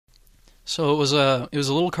So it was a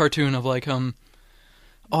little cartoon of like oh,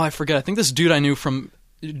 I forget. I think this dude I knew from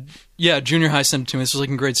junior high sent it to me. This was like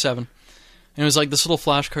in grade 7. And it was like this little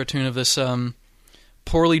flash cartoon of this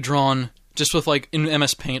poorly drawn, just with like in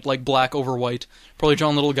MS Paint, like black over white, poorly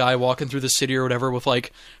drawn little guy walking through the city or whatever with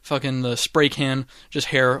like fucking the spray can, just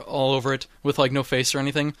hair all over it with like no face or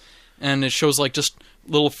anything. And it shows like just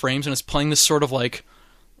little frames, and it's playing this sort of like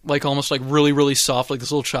almost like really, really soft, like this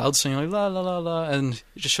little child singing like la la la la, and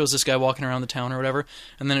it just shows this guy walking around the town or whatever,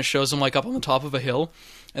 and then it shows him like up on the top of a hill,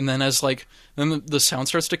 and then then the sound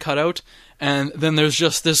starts to cut out, and then there's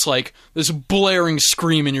just this blaring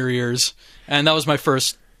scream in your ears, and that was my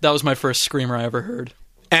first screamer I ever heard.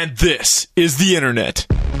 And this is the internet.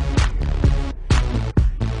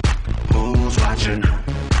 Who's watching?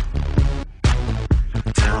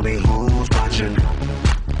 Tell me who's watching.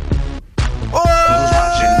 Oh!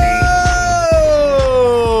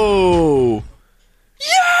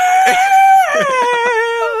 Yeah!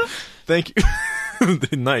 Thank you.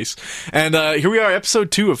 Nice. And here we are,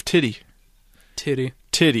 episode 2 of Titty. Titty.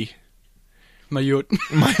 Mayut.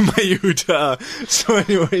 Mayut. So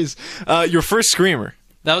anyways, your first screamer.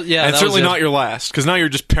 And certainly not your last, because now you're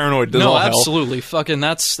just paranoid. No, absolutely. Fucking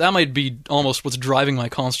that might be almost what's driving my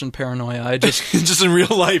constant paranoia. I just just in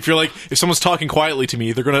real life, you're like, if someone's talking quietly to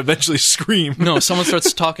me, they're going to eventually scream. No, if someone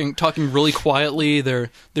starts talking really quietly, they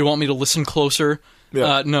want me to listen closer.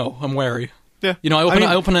 Yeah. No, I'm wary. Yeah. You know,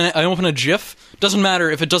 I open a GIF. Doesn't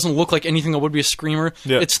matter if it doesn't look like anything that would be a screamer.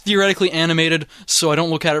 Yeah. It's theoretically animated, so I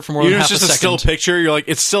don't look at it for more than half a second. It's just a still picture. You're like,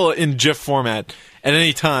 it's still in GIF format at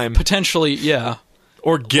any time. Potentially, yeah.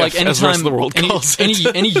 Or GIF, as the rest of the world calls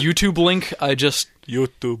it. Any YouTube link, I just...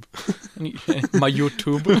 YouTube. My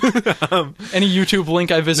YouTube. Any YouTube link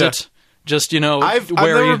I visit, just, I've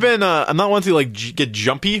never been... I'm not one to, like, get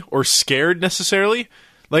jumpy or scared, necessarily.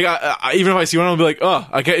 Like, I even if I see one, I'll be like, oh,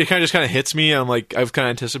 it kind of hits me, and I'm like, I was kind of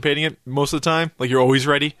anticipating it most of the time. Like, you're always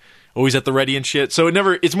ready. Always at the ready and shit. So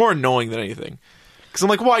it's more annoying than anything. Because I'm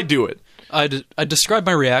like, why do it? I describe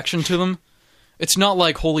my reaction to them. It's not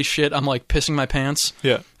like, holy shit, I'm like pissing my pants.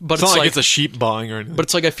 Yeah. But it's not like it's a sheep bawing or anything. But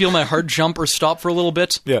it's like I feel my heart jump or stop for a little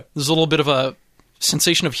bit. Yeah. There's a little bit of a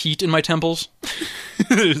sensation of heat in my temples.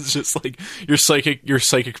 It's just like your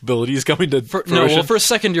psychic abilities coming to fruition. For a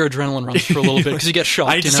second your adrenaline runs for a little bit because you get shocked.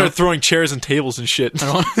 I just start throwing chairs and tables and shit.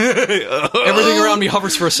 Everything around me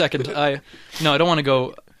hovers for a second. I don't want to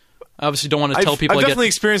go... I obviously don't want to tell people. I've definitely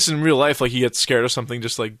experienced in real life, like you get scared of something,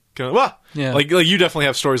 just like kind of, yeah. Like you definitely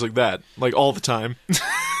have stories like that, like all the time.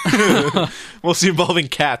 Mostly involving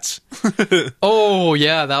cats. Oh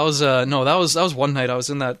yeah, that was one night. I was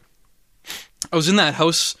in that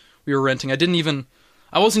house we were renting. I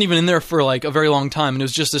wasn't even in there for like a very long time, and it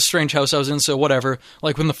was just this strange house I was in. So whatever.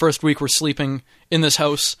 Like when the first week we're sleeping in this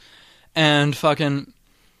house, and fucking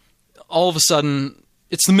all of a sudden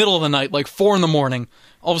it's the middle of the night, like 4 a.m.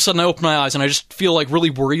 All of a sudden, I open my eyes and I just feel like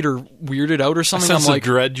really worried or weirded out or something. A sense of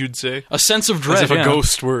dread, you'd say. A sense of dread, as if a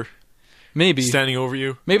ghost were maybe standing over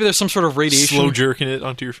you. Maybe there's some sort of radiation, slow jerking it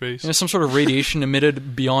onto your face. Some sort of radiation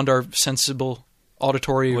emitted beyond our sensible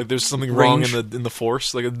auditory. Like there's something range. wrong in the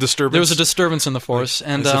force, like a disturbance. There was a disturbance in the force,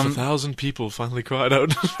 and as if 1,000 people finally cried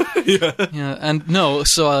out. Yeah. Yeah, and no,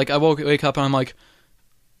 so I wake up and I'm like,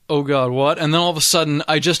 oh god, what? And then all of a sudden,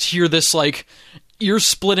 I just hear this like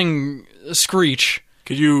ear-splitting screech.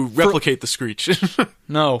 Could you replicate the screech?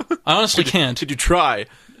 No, I honestly can't. Could you try?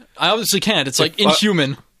 I obviously can't. It's like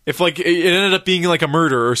inhuman. If like it ended up being like a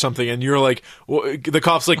murder or something, and you're like, the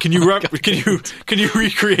cops like, can you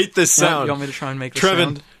recreate this sound? You want me to try and make this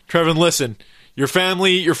sound? Trevin, listen. Your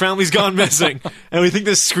family's gone missing, and we think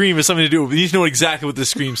this scream has something to do with it. We need to know exactly what this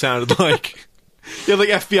scream sounded like. You have like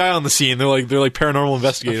FBI on the scene. They're like paranormal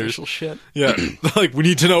investigators. Official shit. Yeah, like we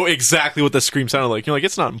need to know exactly what the scream sounded like. You're like,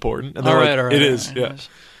 it's not important. And they're all right. It is. Yeah.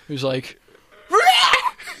 It was like,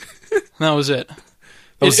 that was it.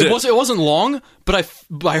 It wasn't long, but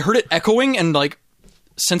I heard it echoing and like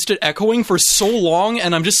sensed it echoing for so long,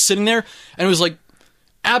 and I'm just sitting there, and it was like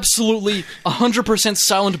absolutely 100%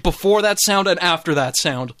 silent before that sound and after that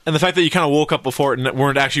sound. And the fact that you kind of woke up before it and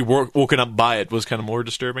weren't actually woken up by it was kind of more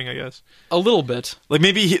disturbing, I guess. A little bit. Like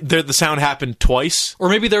maybe the sound happened twice, or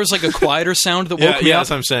maybe there was like a quieter sound that woke me up. Yeah,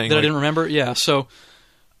 that's what I'm saying. That I didn't remember. Yeah. So,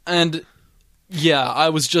 and yeah, I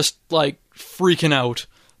was just like freaking out.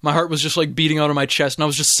 My heart was just like beating out of my chest, and I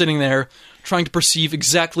was just sitting there trying to perceive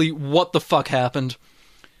exactly what the fuck happened.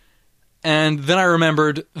 And then I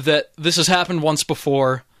remembered that this has happened once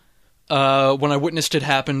before when I witnessed it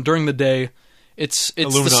happen during the day. It's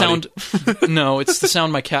the sound... No, it's the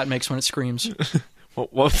sound my cat makes when it screams.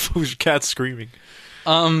 What was your cat screaming?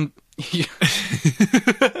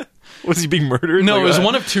 Was he being murdered? No, Like, it was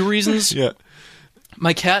one of two reasons. Yeah.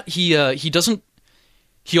 My cat, he doesn't.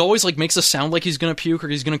 He always like makes a sound like he's gonna puke or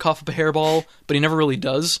he's gonna cough up a hairball, but he never really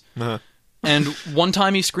does. Uh-huh. And one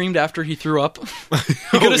time he screamed after he threw up.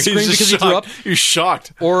 He could have he's screamed just because he threw up. You're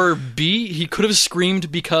shocked. Or B, he could have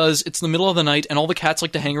screamed because it's the middle of the night and all the cats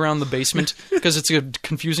like to hang around the basement because it's a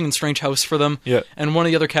confusing and strange house for them. Yeah. And one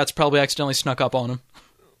of the other cats probably accidentally snuck up on him.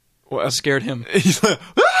 Well, Scared him. he's like,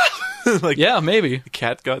 like Yeah, maybe. the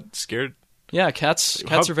cat got scared. Yeah, cats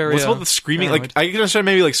are very... What's about the screaming? paranoid. Like, I can understand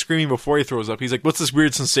maybe like screaming before he throws up. He's like, what's this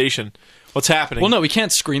weird sensation? What's happening? Well, no, he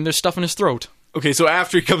can't scream. There's stuff in his throat. Okay, so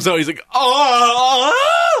after he comes out, he's like,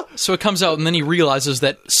 oh! So it comes out, and then he realizes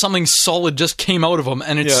that something solid just came out of him,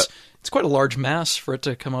 and it's Yeah. it's quite a large mass for it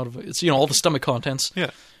to come out of it. It's, all the stomach contents.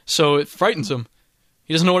 Yeah. So it frightens him.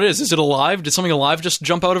 He doesn't know what it is. Is it alive? Did something alive just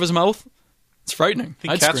jump out of his mouth? It's frightening. I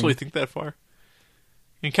think I'd cats scream. really think that far. I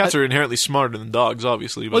mean, cats are inherently smarter than dogs,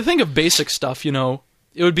 obviously. But Well, think of basic stuff, It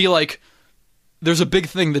would be like, there's a big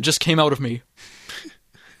thing that just came out of me.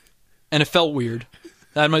 And it felt weird.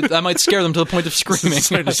 That might scare them to the point of screaming. it's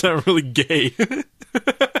starting to sound really gay.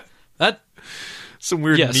 That, some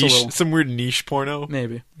weird Yes, a niche, little. some weird niche porno,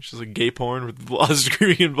 maybe. which is like gay porn with a lot of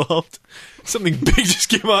screaming involved. Something big just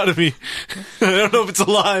came out of me. I don't know if it's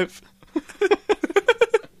alive.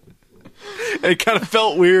 And it kind of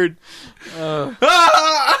felt weird.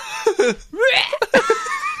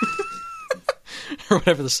 Or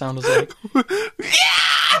whatever the sound was like.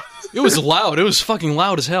 It was loud. It was fucking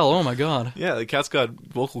loud as hell. Oh my god. Yeah, the cat's got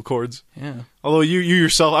vocal cords. Yeah. Although you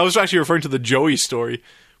yourself, I was actually referring to the Joey story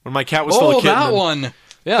when my cat was still a Oh, kitten. that one.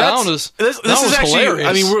 Yeah, that one was. This that one is was actually. hilarious.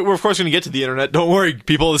 I mean, we're of course going to get to the internet. Don't worry,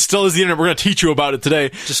 people. It still is the internet. We're going to teach you about it today.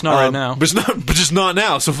 Just not right now. But just not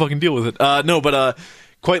now. So fucking deal with it.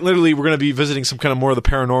 Quite literally, we're going to be visiting some kind of more of the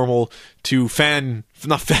paranormal to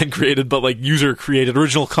not fan created, but like user created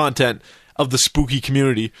original content of the spooky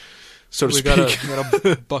community, so to we speak. got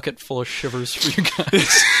a bucket full of shivers for you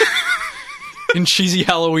guys. In cheesy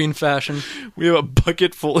Halloween fashion. We have a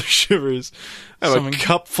bucket full of shivers. I have Someone- a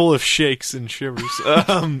cup full of shakes and shivers.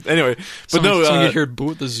 Anyway, but Someone get here at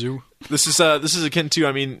Boo at the zoo. this is akin to.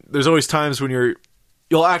 I mean, there's always times when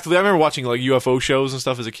you'll actively. I remember watching like UFO shows and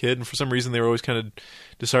stuff as a kid, and for some reason they were always kind of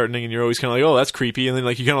disheartening, and you're always kind of like, oh, that's creepy, and then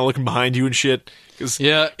like you kind of looking behind you and shit.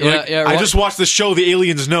 Yeah. I just watched the show. The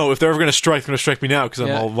aliens know if they're ever going to strike, they're going to strike me now because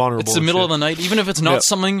I'm all vulnerable. It's the middle of the night. Even if it's not Yeah.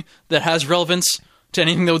 something that has relevance to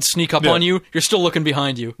anything that would sneak up Yeah. on you, you're still looking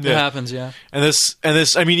behind you. It Yeah. happens, yeah. And this,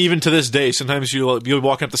 I mean, even to this day, sometimes you'll be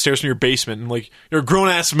walking up the stairs from your basement, and like you're a grown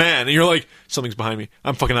ass man, and you're like, something's behind me.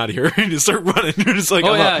 I'm fucking out of here. And you start running. You're just like,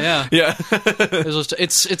 Oh, I'm yeah, out. yeah.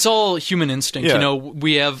 It's all human instinct. Yeah.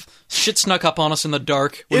 We have shit snuck up on us in the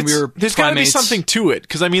dark when we were There's got to be primates. something to it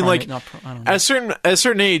because I mean, Primate, like not I don't know. at a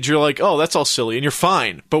certain age, you're like, oh, that's all silly, and you're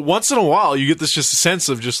fine. But once in a while, you get this just a sense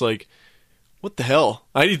of just like, what the hell?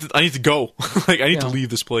 I need to go. Like I need to Yeah. leave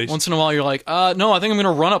this place. Once in a while, you're like, no, I think I'm going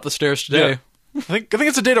to run up the stairs today Yeah. I think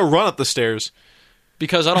it's a day to run up the stairs.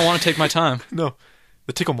 because I don't want to take my time. No,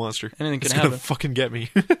 the tickle monster. Anything can it's gonna happen. fucking get me.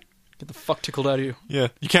 Get the fuck tickled out of you. Yeah,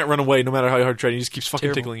 you can't run away no matter how hard you try. He just keeps fucking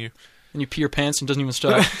Terrible. tickling you. And you pee your pants and it doesn't even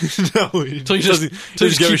stop. No, he Until you just, doesn't- till you doesn't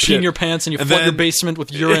just give a keep shit. peeing your pants and you And flood your then- basement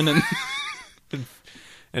with urine and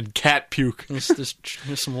And cat puke. there's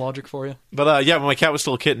some logic for you. But yeah, when my cat was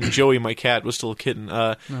still a kitten, Joey, my cat, was still a kitten.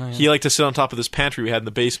 yeah. He liked to sit on top of this pantry we had in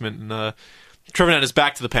the basement, and Trevor had his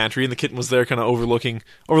back to the pantry, and the kitten was there, kind of overlooking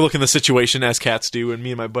the situation as cats do. And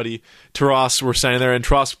me and my buddy Taras were standing there, and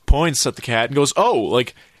Taras points at the cat and goes, "Oh,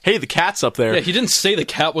 like, hey, the cat's up there." Yeah, he didn't say the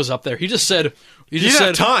cat was up there. He just said You didn't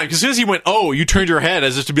have time, because as soon as he went, "Oh," you turned your head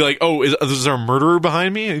as if to be like, "Oh, is there a murderer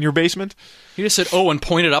behind me in your basement?" He just said, "Oh," and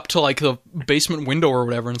pointed up to like the basement window or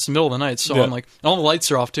whatever, and it's the middle of the night. So Yeah. I'm like, and all the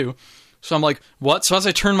lights are off too. So I'm like, "What?" So as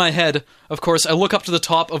I turn my head, of course, I look up to the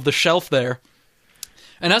top of the shelf there,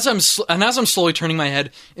 and as I'm slowly turning my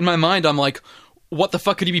head, in my mind, I'm like, "What the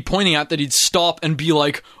fuck could he be pointing at that he'd stop and be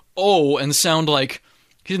like, oh," and sound like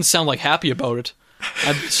he didn't sound like happy about it.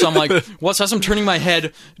 So I'm like, what? So as I'm turning my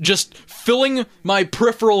head, just filling my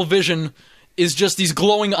peripheral vision is just these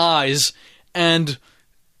glowing eyes, and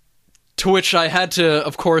to which I had to,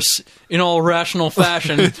 of course, in all rational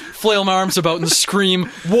fashion, flail my arms about and scream,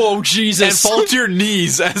 "Whoa, And Jesus!" fall to your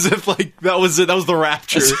knees as if like that was it. That was the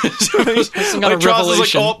rapture. Some kind Like of Charles is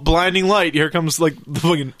like, revelation. "Oh, blinding light! Here comes like the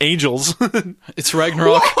fucking angels." It's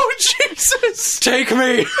Ragnarok. Oh Jesus! Take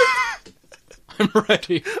me! I'm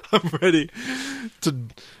ready. I'm ready to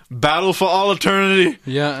battle for all eternity,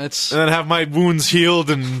 Yeah, it's and then have my wounds healed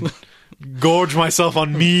and gorge myself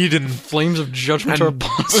on mead and flames of judgment are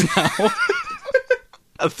upon us now.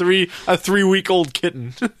 a 3-week-old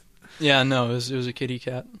kitten. Yeah, no, it was a kitty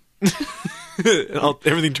cat.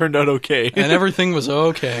 Everything turned out okay. and everything was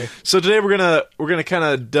okay. So today we're gonna kind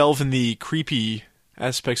of delve in the creepy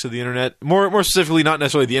aspects of the internet. More specifically, not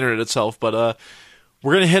necessarily the internet itself, but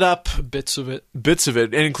we're gonna hit up Bits of it.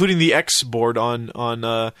 and including the X board on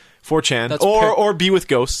 4chan That's or Be With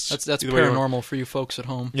Ghosts. That's Either way around. paranormal for you folks at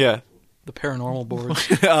home. Yeah. The paranormal boards.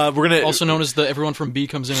 We're gonna Also known as the everyone from B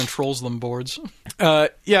comes in and trolls them boards.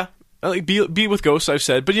 yeah. Like be with ghosts, I've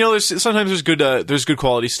said, but sometimes there's good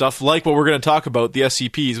quality stuff, like what we're going to talk about, the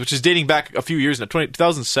SCPs, which is dating back a few years now,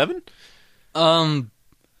 2007. I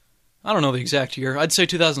don't know the exact year. I'd say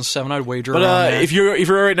 2007. I'd wager. But around there. if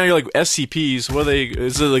you're right now, you're like SCPs. What are they?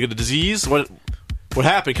 Is it like a disease? What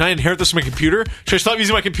happened? Can I inherit this from my computer? Should I stop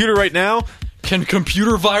using my computer right now? Can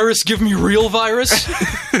computer virus give me real virus?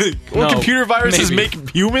 Will No, computer viruses maybe. make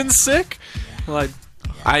humans sick? Like,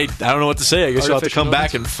 I don't know what to say. I guess you'll have to Artificial come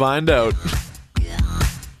back and find out.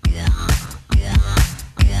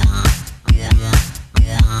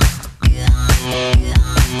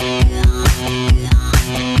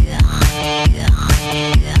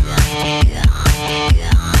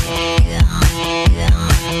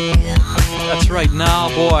 that's right now,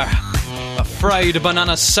 boy. A fried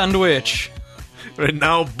banana sandwich. Right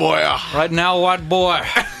now, boy. Right now, what boy?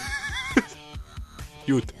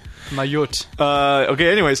 Youth. My ute.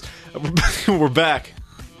 Okay, anyways, we're back.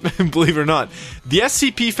 Believe it or not. The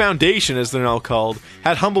SCP Foundation, as they're now called,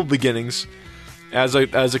 had humble beginnings as a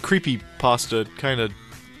creepypasta kind of.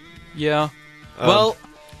 Yeah. Well,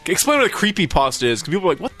 Explain what a creepypasta is, because people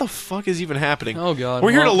are like, what the fuck is even happening? Oh, God. We're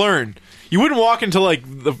here to Well- learn. You wouldn't walk into, like,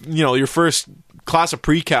 your first class of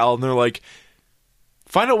pre-cal, and they're like,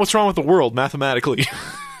 find out what's wrong with the world mathematically.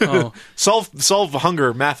 oh. Solve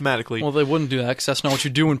hunger mathematically. Well, they wouldn't do that because that's not what you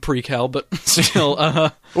do in pre-cal. But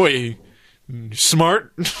still, Wait,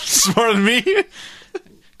 smart? Smarter than me?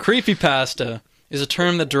 creepypasta is a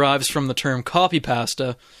term that derives from the term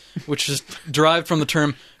copypasta, which is derived from the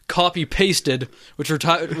term copy-pasted, which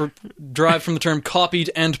derived from the term copied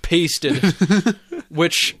and pasted,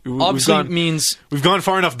 which obviously means We've gone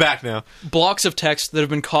far enough back now. blocks of text that have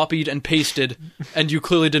been copied and pasted, and you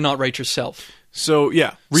clearly did not write yourself. So,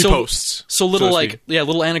 yeah, reposts. So little to like speak.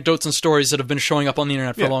 little anecdotes and stories that have been showing up on the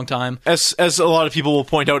internet for Yeah. a long time. As a lot of people will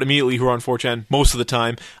point out immediately who are on 4chan most of the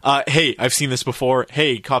time, hey, I've seen this before.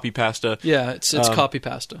 Hey, copy pasta. Yeah, it's copy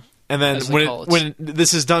pasta. And then as they when call it. when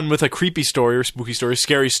this is done with a creepy story or spooky story,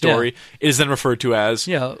 scary story, it is then referred to as,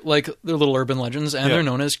 Yeah, like they're little urban legends, and Yeah. they're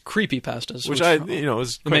known as creepypastas. which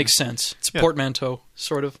is it makes sense. It's a Yeah. portmanteau,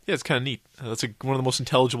 sort of. Yeah, it's kind of neat. That's one of the most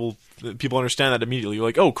intelligible. People understand that immediately. You're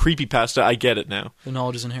like, oh, creepypasta, I get it now. The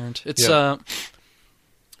knowledge is inherent. It's Yeah.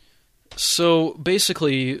 So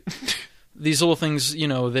basically, these little things,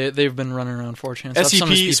 they've been running around 4chan. So some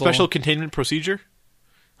of these SCP, people- Special Containment Procedure.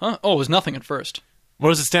 Huh? Oh, it was nothing at first. What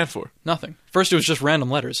does it stand for? Nothing. First, it was just random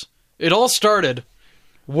letters. It all started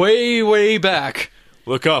way, way back.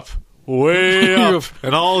 Look up, way up,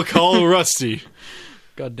 and I'll call Rusty.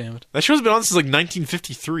 God damn it. That show's been on since like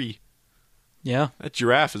 1953. Yeah, That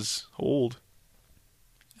giraffe is old.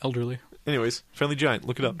 elderly. Anyways, Friendly Giant,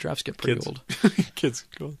 look it up. Giraffes get pretty Kids. old. Kids,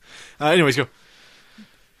 go on. Anyways, go.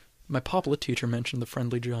 My pop lit teacher mentioned the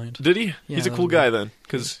friendly giant. Did he? Yeah, He's a that cool was guy then,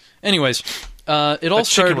 because Anyways, it all that chicken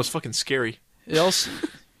started. was fucking scary. It also,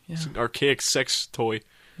 It's an archaic sex toy,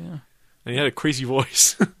 yeah. and he had a crazy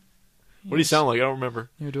voice. What do you sound like? I don't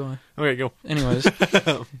remember. Neither do I. Okay, go. Anyways,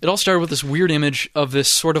 it all started with this weird image of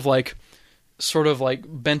this sort of like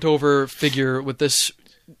bent over figure with this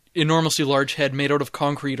enormously large head made out of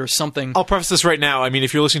concrete or something. I'll preface this right now. I mean,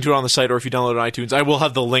 if you're listening to it on the site or if you download it on iTunes, I will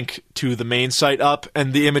have the link to the main site up,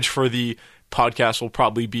 and the image for the podcast will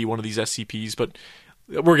probably be one of these SCPs, but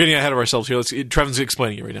we're getting ahead of ourselves here. Trevin's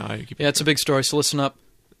explaining it right now. Yeah, it's a big story, so listen up.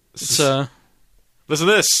 It's Listen to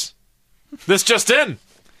this. This just in.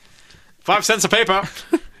 5 cents a paper.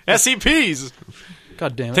 SCPs.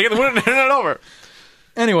 God damn it. Taking the internet over.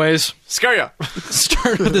 Anyways, Scare ya.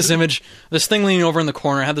 started with this image, this thing leaning over in the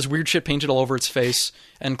corner, had this weird shit painted all over its face,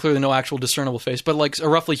 and clearly no actual discernible face, but like a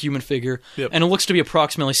roughly human figure, Yep. and it looks to be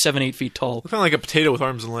approximately 7-8 feet tall. Kind of like a potato with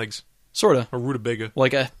arms and legs. Sorta. A rutabaga.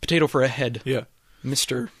 Like a potato for a head. Yeah.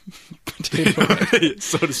 Mr. Potato.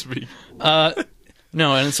 So to speak.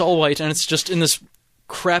 No, and it's all white, and it's just in this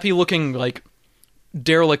crappy looking, like,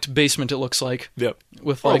 derelict basement, it looks like. Yep.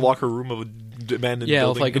 With Or like a locker room of a abandoned Yeah,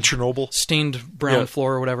 with, building like, in Chernobyl. stained brown Yeah.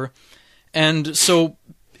 floor or whatever. And so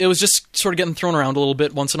it was just sort of getting thrown around a little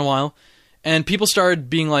bit once in a while. And people started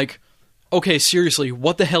being like, okay, seriously,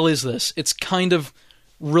 what the hell is this? It's kind of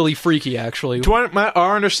really freaky, actually. To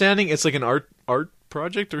our understanding, it's like an art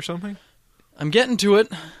project or something. I'm getting to it.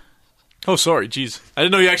 Oh, sorry, jeez. I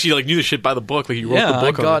didn't know you actually like knew the shit by the book. Like you wrote the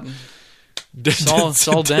book I got on it. it's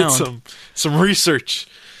all down. Some research.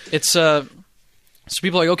 It's so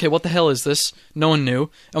people are like, okay, what the hell is this? No one knew,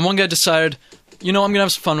 and one guy decided, I'm gonna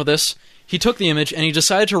have some fun with this. He took the image and he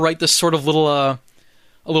decided to write this sort of little a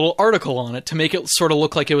little article on it to make it sort of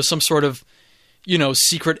look like it was some sort of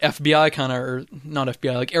secret FBI kind of, or not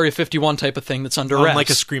FBI, like Area 51 type of thing that's under wraps. Like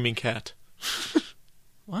a screaming cat.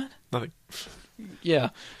 What? Nothing. Yeah.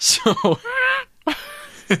 So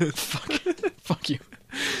fuck you.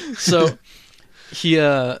 So he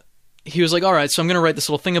was like, all right, so I'm going to write this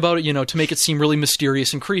little thing about it, to make it seem really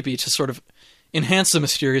mysterious and creepy, to sort of enhance the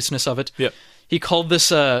mysteriousness of it. Yeah. He called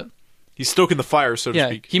this he's stoking the fire, so to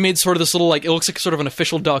speak. He made sort of this little, like, it looks like sort of an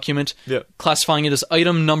official document, Yeah. classifying it as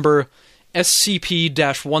item number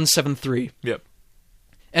SCP-173. Yep.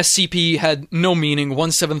 SCP had no meaning,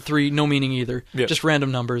 173 no meaning either, Yep. just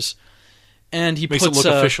random numbers. And he Makes puts it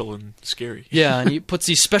look official and scary. yeah, and he puts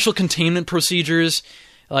these special containment procedures.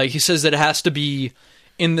 Like, he says that it has to be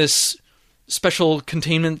in this special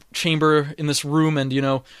containment chamber in this room, and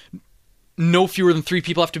no fewer than 3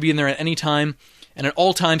 people have to be in there at any time, and at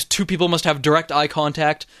all times 2 people must have direct eye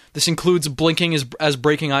contact. This includes blinking as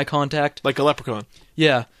breaking eye contact. Like a leprechaun.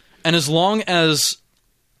 Yeah, and as long as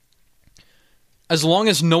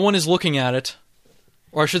no one is looking at it,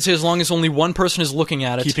 or I should say as long as only one person is looking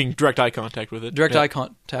at it, Keeping direct eye contact with it. direct Yeah. eye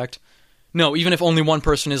contact. No, even if only one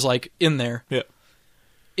person is like in there, Yeah.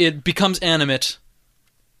 it becomes animate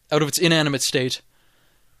out of its inanimate state,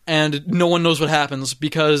 and no one knows what happens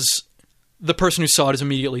because the person who saw it is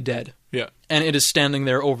immediately dead, Yeah. and it is standing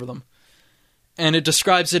there over them. And it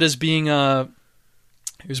describes it as being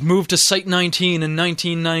it was moved to Site 19 in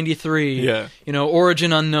 1993. Yeah.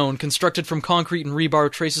 Origin unknown, constructed from concrete and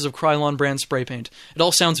rebar, traces of Krylon brand spray paint. It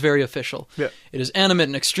all sounds very official. Yeah. It is animate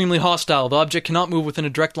and extremely hostile. The object cannot move within a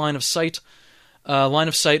direct line of sight. Oh,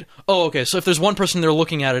 okay. So if there's one person there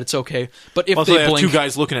looking at it, it's okay. But if Also, they they have blink, 2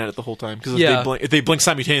 guys looking at it the whole time. Because Yeah. if they blink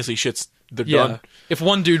simultaneously, they're yeah. done. If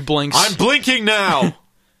one dude blinks, I'm blinking now!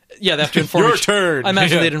 yeah, they have to inform Your each turn. I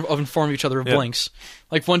imagine Yeah. they'd inform each other of Yeah. blinks.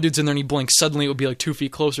 Like if one dude's in there and he blinks, suddenly it would be like 2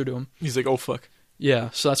 feet closer to him. He's like, oh, fuck. Yeah,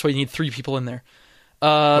 so that's why you need 3 people in there.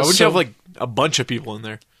 Why would you have, like, a bunch of people in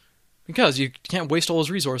there? Because you can't waste all those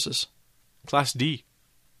resources. Class D.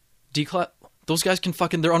 D-class, those guys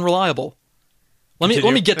they're unreliable. Let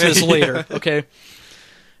Continue. me get to this later, okay?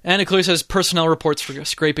 And it clearly says personnel reports for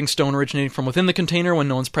scraping stone originating from within the container when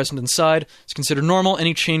no one's present inside. It's considered normal.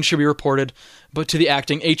 Any change should be reported, but to the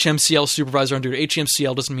acting HMCL supervisor on duty.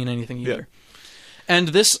 HMCL doesn't mean anything either. Yeah. And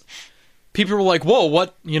this, people were like, "Whoa,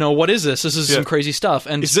 what is this? This is Yeah. some crazy stuff."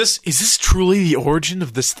 And Is this truly the origin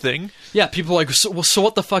of this thing? yeah, people were like, so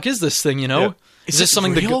what the fuck is this thing? Yeah. Is Is this it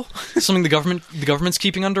something real? something the government's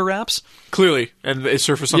keeping under wraps? Clearly. And it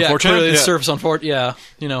surfaced on 4chan? Clearly Yeah. the surface on 4chan.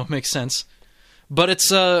 Yeah, makes sense. But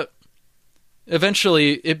it's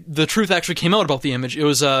eventually the truth actually came out about the image. It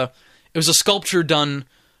was a sculpture done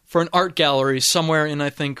for an art gallery somewhere in, I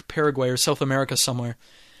think, Paraguay or South America somewhere.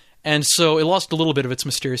 And so it lost a little bit of its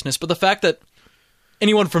mysteriousness. But the fact that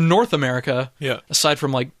anyone from North America, Yeah. aside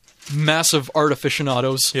from like massive art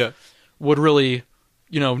aficionados, Yeah. would really,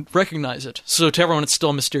 recognize it. So to everyone, it's still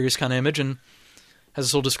a mysterious kind of image and has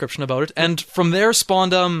this whole description about it. And from there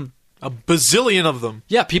spawned, A bazillion of them.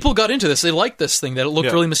 yeah, people got into this. They liked this thing, that it looked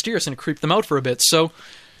Yeah. really mysterious and it creeped them out for a bit. So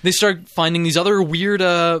they started finding these other weird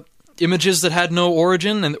images that had no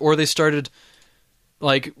origin, or they started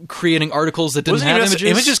like creating articles that didn't Wasn't have even images.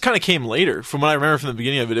 images kind of came later, from what I remember from the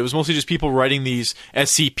beginning of it. It was mostly just people writing these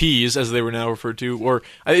SCPs, as they were now referred to, or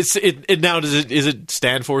it now is it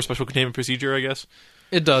stand for Special Containment Procedure? I guess.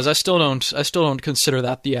 It does. I still don't consider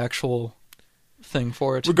that the actual thing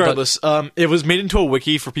for it. Regardless, it was made into a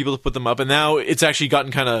wiki for people to put them up, and now it's actually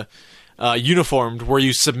gotten kind of uniformed, where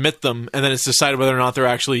you submit them, and then it's decided whether or not they're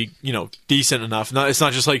actually decent enough. It's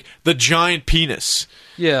not just like the giant penis.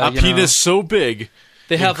 Yeah, a penis so big.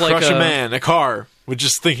 They have it'd like crush a man, a car, with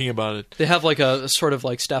just thinking about it. They have like a sort of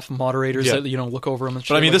like staff of moderators Yeah. that look over them and shit.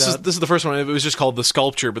 But I mean, like this is the first one. It was just called the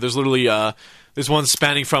sculpture, but there's literally there's one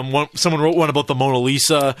spanning from someone wrote one about the Mona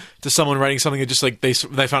Lisa to someone writing something that just like they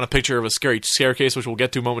found a picture of a scary staircase, which we'll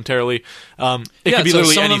get to momentarily. It could be so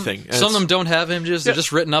literally some anything. Some of them don't have images; they're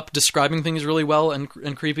just written up describing things really well and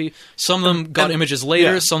creepy. Some of them got and- images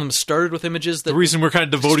later. yeah. Some of them started with images. That The reason we're kind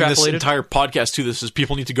of devoting this extrapolated. entire podcast to this is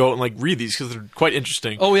people need to go out and like read these because they're quite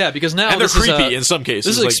interesting. Oh yeah, because now and they're this is, creepy in some cases.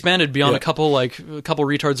 This is like, expanded beyond yeah. a couple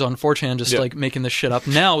retards on 4chan just Yeah. like making this shit up.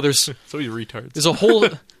 Now there's So you retards. a whole.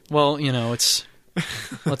 Well, it's.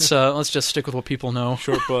 Let's just stick with what people know.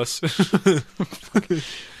 Short bus.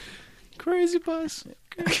 Crazy bus.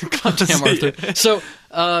 Goddamn, Arthur. So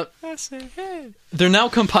they're now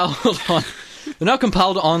compiled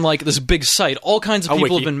on like this big site. All kinds of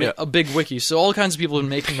people wiki, have been a big wiki. So all kinds of people have been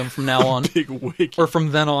making them from now on, Big wiki. or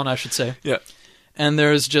from then on, I should say. Yeah. And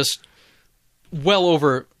there's just well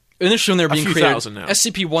over initially when they were being few created. thousand now.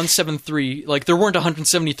 SCP-173, like there weren't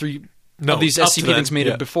 173 No, of these up to SCP then, things made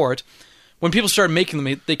yeah. before it. When people started making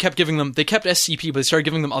them, they kept SCP, but they started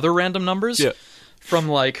giving them other random numbers Yeah. from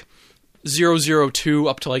like 002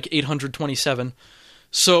 up to like 827.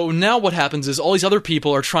 So now what happens is all these other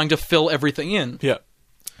people are trying to fill everything in. Yeah.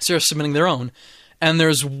 So they're submitting their own. And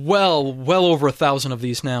there's well over 1,000 of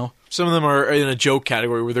these now. Some of them are in a joke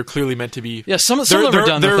category where they're clearly meant to be. Yeah, some of them are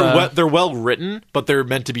done with... They're well written, but they're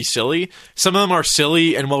meant to be silly. Some of them are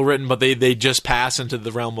silly and well written, but they just pass into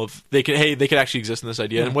the realm of they could actually exist in this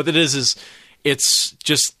idea. Yeah. And what it is it's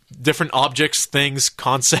just different objects, things,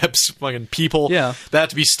 concepts, fucking people Yeah. that have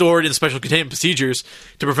to be stored in special containment procedures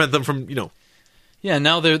to prevent them from Yeah,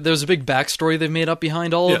 now there's a big backstory they've made up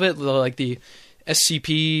behind all of Yeah. it, like the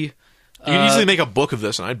SCP. You could easily make a book of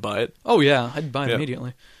this, and I'd buy it. Oh yeah, I'd buy it Yeah.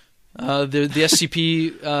 immediately. The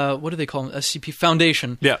SCP, what do they call them? SCP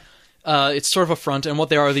Foundation. Yeah. It's sort of a front, and what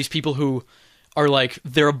they are these people who are like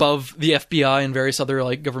they're above the FBI and various other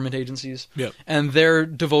like government agencies. Yeah. And they're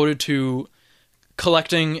devoted to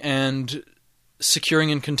collecting and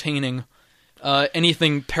securing and containing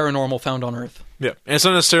anything paranormal found on Earth. Yeah, and it's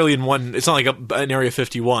not necessarily in one. It's not like an Area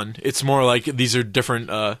 51. It's more like these are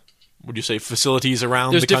different. Would you say facilities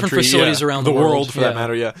around There's the different country? facilities around the world, for yeah. that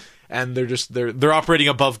matter. Yeah, and they're operating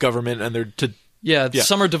above government, and they're to Yeah, Yeah.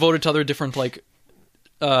 some are devoted to other different like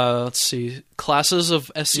let's see, classes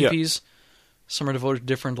of SCPs. Some are devoted to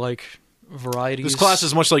different like varieties. There's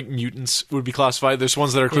classes much like mutants would be classified. There's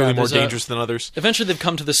ones that are clearly more there's dangerous than others. Eventually, they've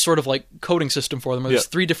come to this sort of like coding system for them. Where there's Yeah.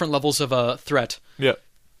 3 different levels of threat. Yeah,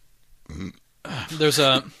 There's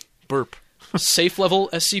a burp. safe level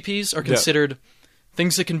SCPs are considered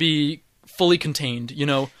things that can be fully contained. You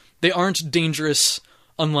know, they aren't dangerous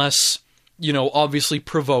unless obviously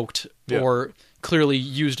provoked Yeah. or clearly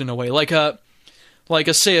used in a way like a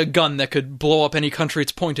say a gun that could blow up any country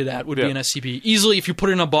it's pointed at would be Yeah. an SCP. Easily, if you put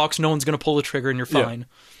it in a box, no one's going to pull the trigger and you're Yeah. fine.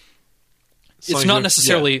 As long It's as not you're-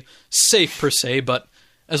 necessarily safe per se, but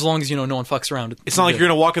as long as no one fucks around. It's not like you're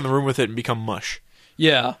gonna walk in the room with it and become mush.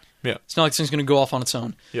 Yeah. Yeah, It's not like this thing's going to go off on its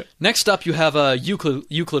own. Yeah. Next up, you have a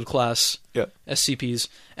Euclid class yeah. SCPs,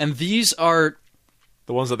 and these are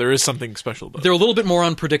The ones that there is something special about. they're a little bit more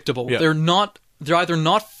unpredictable. Yeah. They're either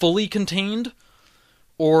not fully contained,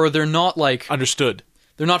 or they're not like Understood.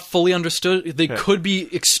 they're not fully understood. They Yeah. could be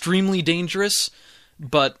extremely dangerous,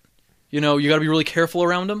 but you got to be really careful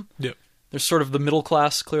around them. Yeah. They're sort of the middle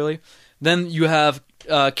class, clearly. Then you have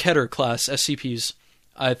Keter class SCPs.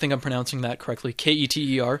 I think I'm pronouncing that correctly.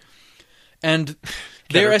 Keter. And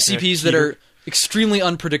they're Keter, SCPs yeah, that are extremely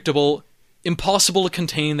unpredictable, impossible to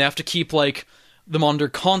contain. They have to keep them under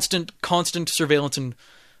constant surveillance, and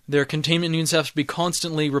their containment units have to be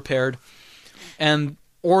constantly repaired.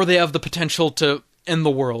 Or they have the potential to end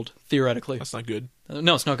the world, theoretically. That's not good.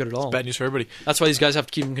 No, it's not good at all. Bad news for everybody. That's why these guys have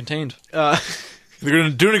to keep them contained. They're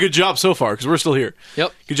doing a good job so far because we're still here.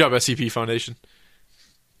 Yep. Good job, SCP Foundation.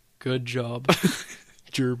 Good job.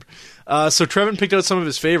 Gerb. So Trevin picked out some of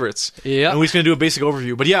his favorites. Yeah. And we're just going to do a basic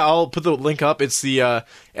overview. But yeah, I'll put the link up. It's the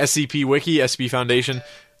SCP Wiki, SCP Foundation.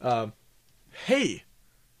 Hey.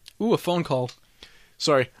 Ooh, a phone call.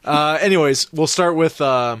 Sorry. Anyways, we'll start with...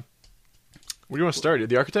 where do you want to start?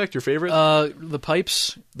 The Architect, your favorite? The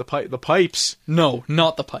pipes? The pipes. No,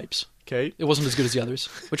 not the pipes. Okay. It wasn't as good as the others.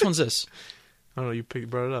 Which one's this? I don't know, you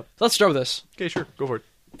brought it up. Let's start with this. Okay, sure. Go for it.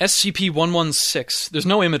 SCP-116. There's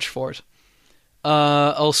no image for it.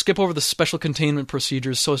 I'll skip over the special containment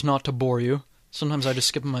procedures so as not to bore you. Sometimes I just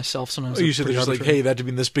skip them myself. Sometimes Oh, it's usually pretty they're just like, arbitrary. hey, that to be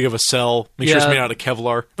in this big of a cell. Make sure it's Yeah. made out of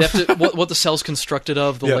Kevlar. They have to, what the cell's constructed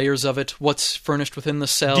of, the Yeah. layers of it, what's furnished within the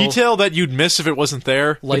cell. Detail that you'd miss if it wasn't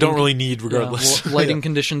there, but Lighting- don't really need regardless. Lighting Yeah.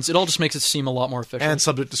 conditions. It all just makes it seem a lot more efficient. And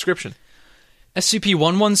subject description.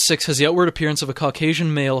 SCP-116 has the outward appearance of a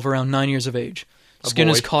Caucasian male of around 9 years of age. Skin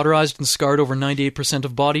is boy. cauterized and scarred over 98%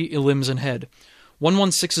 of body, limbs, and head.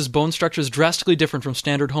 116's bone structure is drastically different from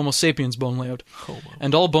standard Homo sapiens bone layout,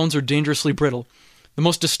 and all bones are dangerously brittle. The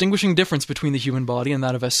most distinguishing difference between the human body and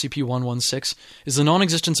that of SCP-116 is the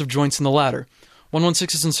non-existence of joints in the latter.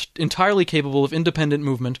 116 is entirely capable of independent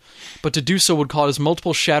movement, but to do so would cause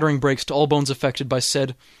multiple shattering breaks to all bones affected by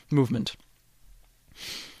said movement.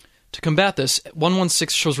 To combat this,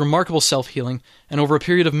 116 shows remarkable self-healing, and over a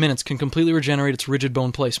period of minutes can completely regenerate its rigid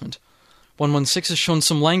bone placement. 116 has shown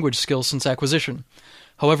some language skills since acquisition.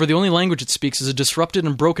 However, the only language it speaks is a disrupted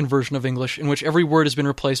and broken version of English in which every word has been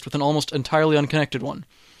replaced with an almost entirely unconnected one.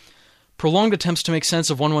 Prolonged attempts to make sense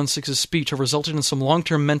of 116's speech have resulted in some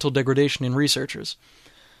long-term mental degradation in researchers.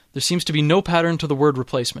 There seems to be no pattern to the word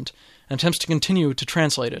replacement, and attempts to continue to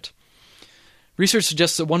translate it. Research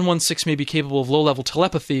suggests that 116 may be capable of low-level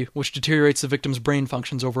telepathy, which deteriorates the victim's brain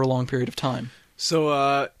functions over a long period of time.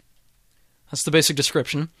 So, That's the basic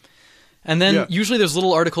description. And then usually there's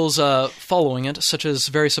little articles following it, such as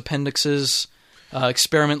various appendixes,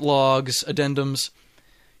 experiment logs, addendums.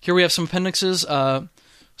 Here we have some appendixes.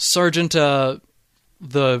 Sergeant, the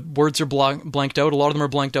words are blanked out. A lot of them are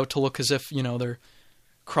blanked out to look as if, they're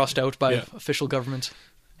crossed out by official government,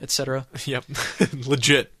 etc. Yep.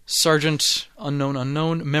 Legit. Sergeant,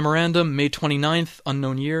 unknown. Memorandum, May 29th,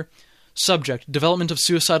 unknown year. Subject, development of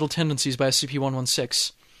suicidal tendencies by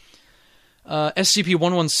SCP-116.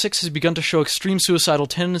 SCP-116 has begun to show extreme suicidal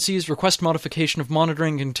tendencies. Request modification of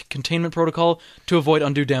monitoring and containment protocol to avoid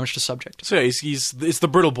undue damage to subject. So yeah, it's the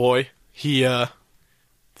brittle boy. He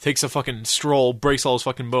takes a fucking stroll, breaks all his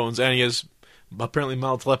fucking bones, and he has apparently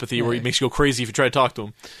mild telepathy where he makes you go crazy if you try to talk to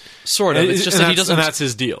him. Sort of. It's just that he doesn't. And that's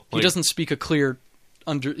his deal. He doesn't speak a clear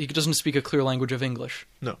language of English.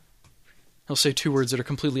 No. He'll say two words that are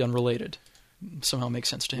completely unrelated. Somehow make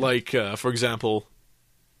sense to him. Like, for example,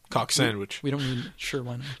 cock sandwich. We don't need. Sure,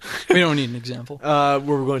 why not? We don't need an example. Where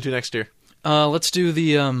we're going to next year? Let's do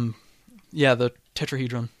the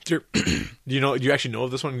tetrahedron. Sure. Do you actually know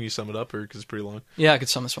of this one? Can you sum it up, or because it's pretty long? Yeah, I could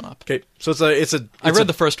sum this one up. Okay, so I read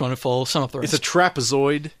the first one in full. Sum up the rest. It's a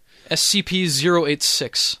trapezoid.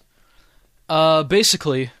 SCP-086.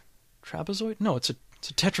 Basically, trapezoid? No, it's a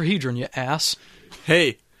tetrahedron. You ass.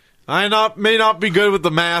 Hey, I may not be good with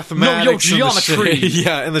the mathematics. No, geometry.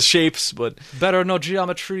 And the shapes, but better no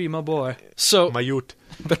geometry, my boy. So my youth.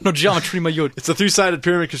 Better no geometry, my youth. It's a three-sided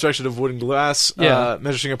pyramid construction of wood and glass,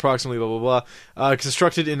 measuring approximately blah blah blah.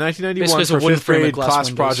 Constructed in 1991 for a fifth grade class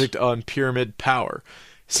project on pyramid power.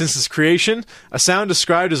 Since its creation, a sound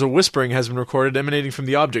described as a whispering has been recorded emanating from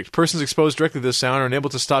the object. Persons exposed directly to this sound are unable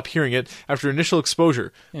to stop hearing it after initial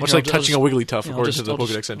exposure, much like touching a Wigglytuff, according to the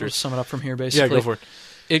Pokedex entries. I'll just sum it up from here, basically. Yeah, go for it.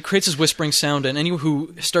 It creates this whispering sound, and anyone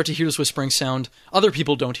who start to hear this whispering sound, other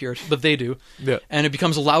people don't hear it, but they do. Yeah. And it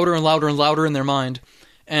becomes louder and louder and louder in their mind,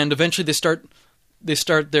 and eventually they start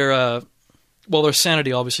their their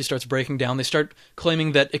sanity obviously starts breaking down. They start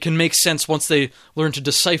claiming that it can make sense once they learn to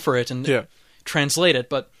decipher it and translate it,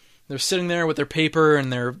 but they're sitting there with their paper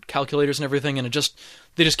and their calculators and everything, and they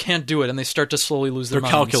just can't do it, and they start to slowly lose their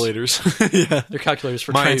minds. Calculators. Yeah. They're calculators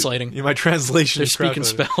for translating. My translation Their is speak and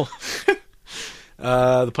spell.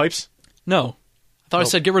 The pipes? No. I thought I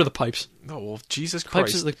said get rid of the pipes. No, well, Jesus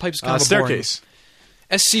Christ. The pipes kind of staircase.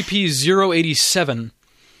 SCP-087.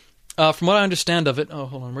 From what I understand of it... Oh,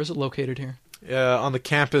 hold on. Where is it located here? On the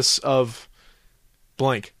campus of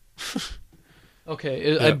blank.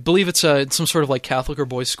 Okay. I believe it's some sort of like Catholic or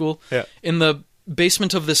boys' school. Yeah. In the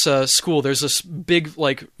basement of this school, there's this big,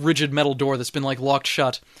 like, rigid metal door that's been, like, locked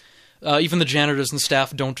shut. Even the janitors and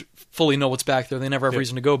staff don't fully know what's back there. They never have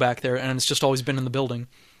reason to go back there, and it's just always been in the building.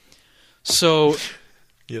 So,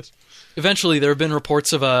 yes. Eventually, there have been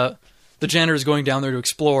reports of the janitors going down there to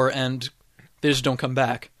explore, and they just don't come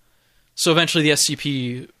back. So eventually, the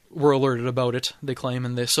SCP were alerted about it, they claim,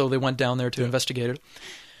 and so they went down there to investigate it.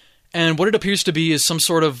 And what it appears to be is some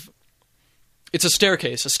sort of... It's a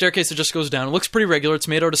staircase that just goes down. It looks pretty regular. It's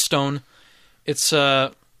made out of stone. It's...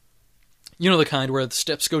 You know the kind where the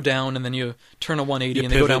steps go down and then you turn a 180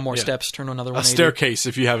 and they go down more steps, turn another 180. A staircase,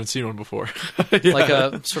 if you haven't seen one before. Like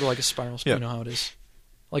sort of like a spiral. You know how it is.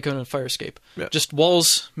 Like on a fire escape. Yeah. Just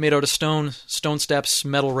walls made out of stone steps,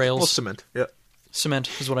 metal rails. Well, cement. Yeah. Cement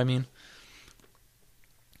is what I mean.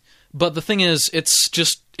 But the thing is, it's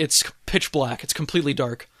pitch black. It's completely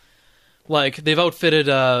dark. Like they've outfitted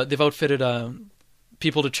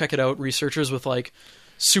people to check it out, researchers with like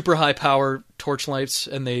super high power torch lights,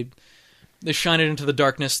 and they shine it into the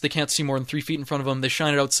darkness. They can't see more than 3 feet in front of them. They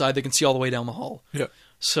shine it outside. They can see all the way down the hall. Yeah.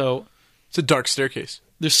 So it's a dark staircase.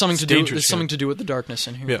 There's something to do. There's something to do with the darkness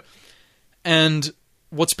in here. Yeah. And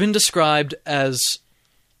what's been described as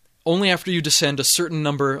only after you descend a certain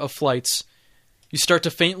number of flights, you start to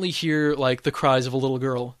faintly hear like the cries of a little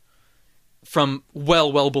girl from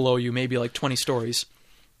well below you, maybe like 20 stories.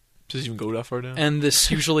 Does it even go that far down? And this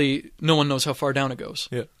usually no one knows how far down it goes.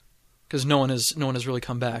 Yeah. Because no one has really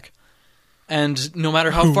come back. And no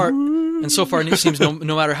matter how far, and so far it seems no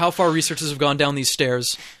matter how far researchers have gone down these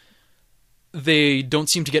stairs, they don't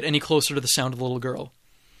seem to get any closer to the sound of the little girl.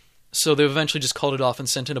 So they've eventually just called it off and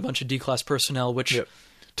sent in a bunch of D-class personnel, which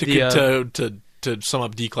to to sum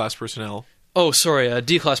up D-class personnel. Oh, sorry,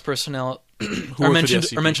 D-class personnel Who are work for the mentioned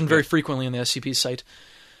SCP, very yeah. frequently in the SCP site.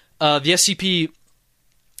 The SCP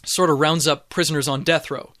sort of rounds up prisoners on death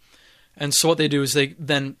row. And so what they do is they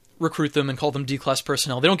then recruit them and call them D-class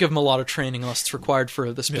personnel. They don't give them a lot of training unless it's required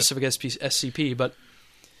for the specific SCP, but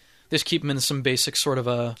they just keep them in some basic sort of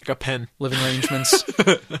Like a pen. living arrangements.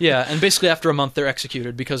 Yeah, and basically after a month they're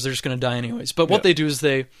executed because they're just going to die anyways. But what Yeah. they do is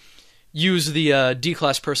they use the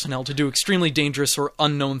D-class personnel to do extremely dangerous or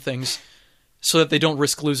unknown things so that they don't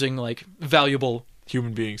risk losing like valuable,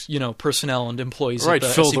 Human beings. personnel and employees. All right, of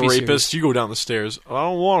the Phil the SCP rapist, series. you go down the stairs. I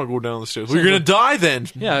don't want to go down the stairs. Well, you're going to die then.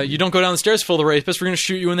 Yeah, you don't go down the stairs, Phil the rapist. We're going to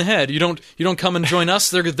shoot you in the head. You don't come and join us.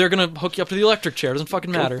 They're going to hook you up to the electric chair. It doesn't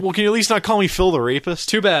fucking matter. Well, can you at least not call me Phil the rapist?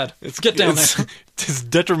 Too bad. Get down it's, there. It's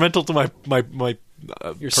detrimental to my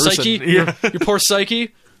Your person. psyche, Yeah. your poor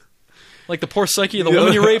psyche, like the poor psyche of the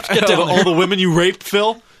woman you raped. Get down there. All the women you raped,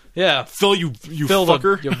 Phil. Yeah, Phil, you Phil,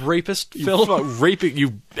 fucker. you rapist, You Phil, raping,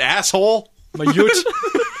 you asshole. my ute.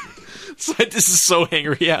 This is so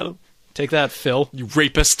angry at him. Take that, Phil. You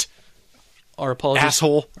rapist. Our apologies.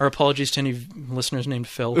 Asshole. Our apologies to any listeners named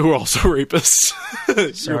Phil. Who are also rapists.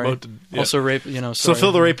 You're Sorry. about to- yeah. Also rape. So Sorry.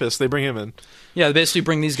 Phil the rapist, they bring him in. Yeah, they basically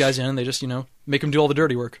bring these guys in and they just make them do all the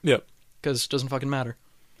dirty work Yep. because it doesn't fucking matter.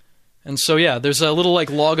 And so yeah, there's a little like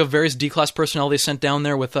log of various D-class personnel they sent down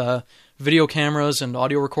there with video cameras and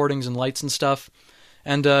audio recordings and lights and stuff.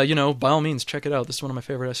 And by all means, check it out. This is one of my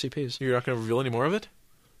favorite SCPs. You're not going to reveal any more of it?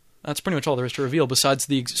 That's pretty much all there is to reveal, besides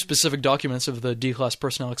the specific documents of the D-class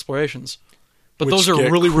personnel explorations. But Which those are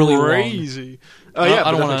get really, really long. crazy. I Yeah, don't but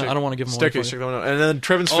want to. definitely I don't want to give them Staircase, away. check that one out. And then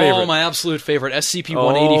Trevin's Oh, favorite. my absolute favorite,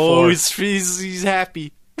 SCP-184. Oh, he's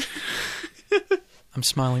happy. I'm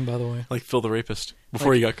smiling, by the way. Like Phil the rapist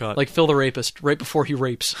before he got caught. Like Phil the rapist, right before he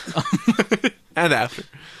rapes. and after.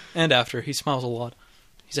 And after. He smiles a lot.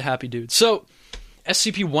 He's a happy dude. So,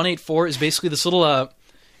 SCP-184 is basically this little,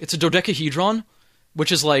 it's a dodecahedron,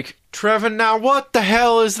 which is like, Trevin, now what the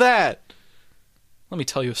hell is that? let me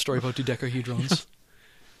tell you a story about dodecahedrons.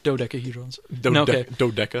 Dodecahedrons.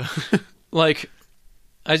 Dodeca. Like,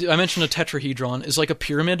 I mentioned a tetrahedron is like a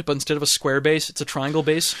pyramid, but instead of a square base, it's a triangle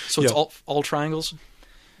base, so it's Yeah. all triangles.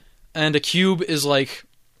 And a cube is like,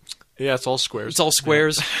 Yeah, it's all squares. it's all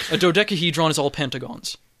squares. A dodecahedron is all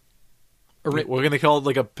pentagons. What can they call it?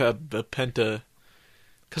 Like a penta...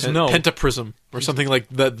 Because no, pentaprism or something like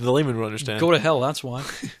that the layman would understand. go to hell, that's why.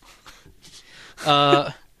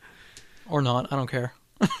 Or not, I don't care.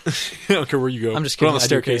 I don't care where you go. I'm just Put it on kidding,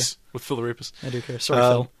 the I do staircase with Phil the rapist. I do care. Sorry,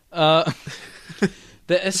 Phil.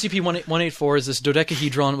 The SCP-184 is this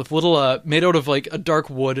dodecahedron with little, made out of like a dark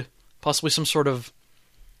wood, possibly some sort of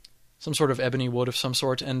ebony wood of some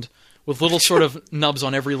sort, and with little sort of nubs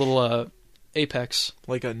on every little apex.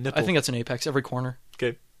 Like a nipple. I think that's an apex, every corner.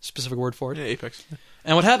 Okay. Specific word for it. Yeah, apex.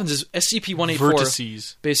 And what happens is SCP-184...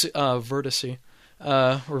 Vertices. Basic, vertice,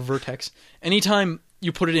 or vertex. Anytime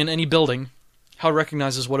you put it in any building, how it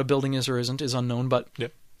recognizes what a building is or isn't is unknown, but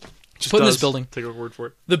Yep. Just put in this does. building. Take a word for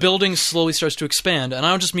it. The building slowly starts to expand, and I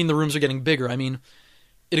don't just mean the rooms are getting bigger. I mean,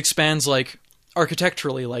 it expands like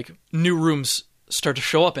architecturally, like new rooms start to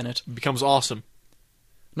show up in it. It becomes awesome.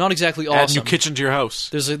 Not exactly Add awesome. new kitchen to your house.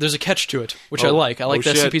 There's a catch to it, which Oh. I like. I like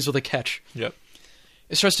Oh, the shit. SCPs with a catch. Yep.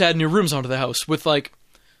 It starts to add new rooms onto the house with like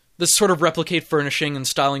this sort of replicate furnishing and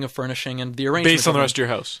styling of furnishing and the arrangement Based on the of rest of your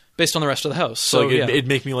house. it, based on the rest of the house. So So like yeah, it'd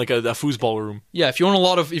make me like a foosball room. yeah. If you own a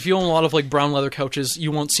lot of like brown leather couches,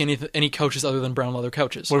 you won't see any couches other than brown leather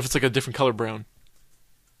couches. What if it's like a different color brown?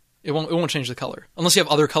 It won't change the color unless you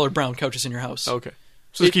have other colored brown couches in your house. Okay.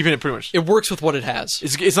 So it's keeping it pretty much. It works with what it has.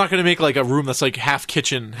 It's not going to make like a room that's like half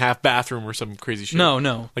kitchen, half bathroom or some crazy shit.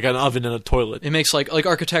 No. Like an oven and a toilet. It makes like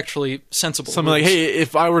architecturally sensible. Something like, rooms. hey,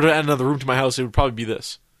 if I were to add another room to my house, it would probably be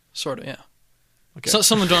this. Sort of, yeah. Okay. So,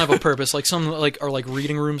 some of them don't have a purpose. Like some like are like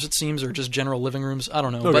reading rooms, it seems, or just general living rooms. I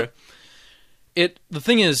don't know. Okay. But the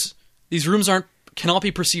thing is, these rooms cannot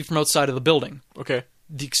be perceived from outside of the building. Okay.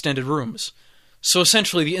 The extended rooms. So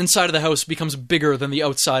essentially, the inside of the house becomes bigger than the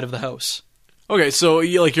outside of the house. Okay, so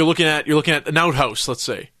you're looking at an outhouse, let's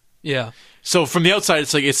say. Yeah. So from the outside,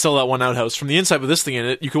 it's like it's still that one outhouse. From the inside, with this thing in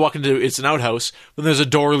it, you can walk into it's an outhouse. Then there's a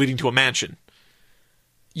door leading to a mansion.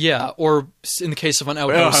 Yeah, or in the case of an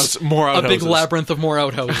outhouse, More a big outhouses. labyrinth of more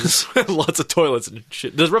outhouses. Lots of toilets and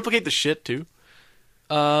shit. Does it replicate the shit too?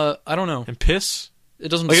 I don't know. And piss? It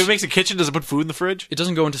doesn't. Like if it makes a kitchen, does it put food in the fridge? It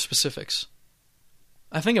doesn't go into specifics.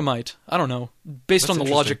 I think it might. I don't know. Based That's on the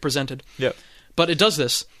interesting. logic presented. Yeah. But it does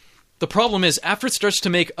this. The problem is, after it starts to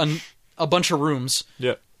make a bunch of rooms,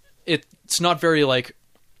 Yeah. it's not very, like,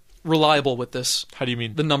 reliable with this. How do you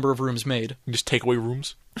mean? The number of rooms made. You just take away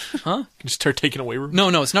rooms? Huh? You just start taking away rooms?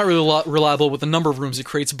 No, it's not really reliable with the number of rooms it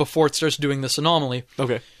creates before it starts doing this anomaly.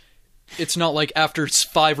 Okay. It's not like after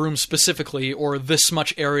 5 rooms specifically, or this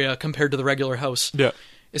much area compared to the regular house. Yeah.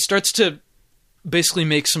 It starts to basically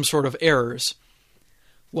make some sort of errors.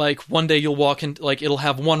 Like, one day you'll walk in, like, it'll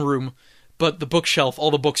have one room, but the bookshelf,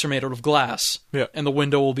 all the books are made out of glass. Yeah. And the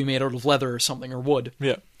window will be made out of leather or something, or wood.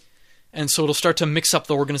 Yeah. And so it'll start to mix up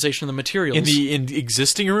the organization of the materials. In the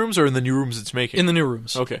existing rooms or in the new rooms it's making? In the new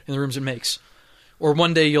rooms. Okay. In the rooms it makes. Or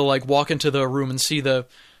one day you'll, like, walk into the room and see the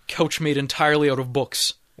couch made entirely out of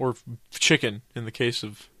books. Or chicken, in the case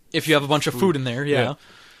of... If you have a bunch of food in there, yeah. Yeah.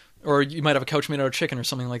 Or you might have a couch made out of chicken or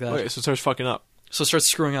something like that. Okay, so it starts fucking up. So it starts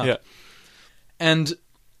screwing up. Yeah. And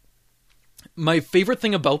my favorite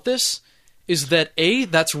thing about this is that A,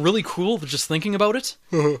 that's really cool, just thinking about it,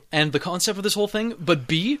 and the concept of this whole thing, but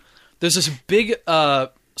B, there's this big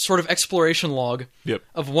sort of exploration log Yep.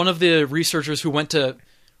 of one of the researchers who went to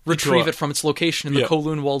retrieve Draw. it from its location in the Yeah.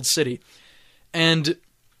 Kowloon walled city. And,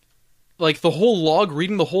 like, the whole log,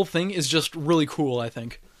 reading the whole thing is just really cool, I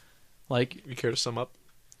think. Like, You care to sum up?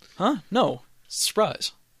 huh? No.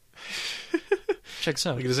 Surprise. Check this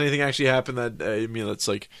out. Like, does anything actually happen that, I mean, it's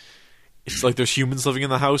like there's humans living in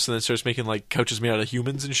the house and then it starts making, like, couches made out of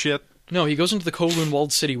humans and shit? No, he goes into the Kowloon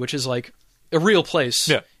walled city, which is, like, a real place.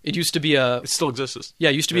 Yeah. It used to be a... It still exists. Yeah,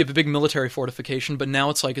 it used to be a big military fortification, but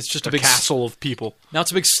now it's like, it's just a A big... castle of people. Now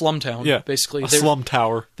it's a big slum town, Yeah. basically. A slum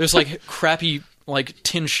tower. There's, like, crappy, like,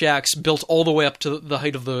 tin shacks built all the way up to the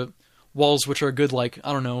height of the walls, which are a good, like,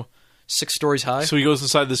 I don't know, 6 stories high. So he goes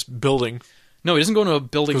inside this building. No, he doesn't go into a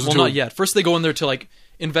building. Goes Well, into not a- yet. First they go in there to, like,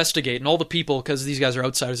 investigate, and all the people, because these guys are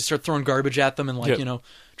outsiders, they start throwing garbage at them and, like, Yep. you know,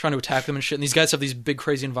 trying to attack them and shit. And these guys have these big,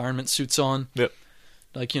 crazy environment suits on, Yep.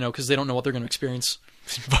 like, you know, because they don't know what they're going to experience.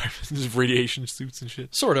 There's radiation suits and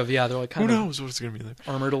shit. Sort of, yeah. They're, like, Who kind of knows what's going to be there?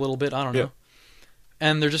 armored a little bit. I don't Yeah. know.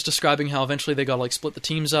 And they're just describing how eventually they got to, like, split the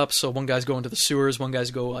teams up. So one guy's going to the sewers, one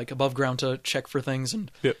guy's go, like, above ground to check for things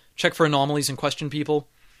and Yep. check for anomalies and question people.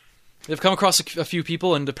 They've come across a few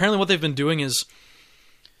people, and apparently what they've been doing is,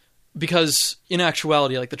 because in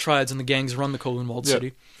actuality, like, the triads and the gangs run the Kowloon walled Yep.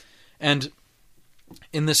 city, and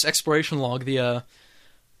in this exploration log,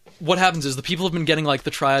 what happens is the people have been getting, like, the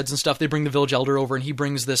triads and stuff. They bring the village elder over, and he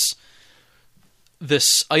brings this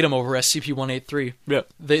item over, SCP-183. Yep.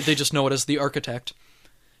 They just know it as the architect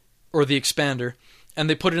or the expander, and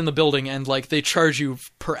they put it in the building, and, like, they charge you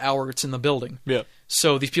per hour it's in the building. Yep.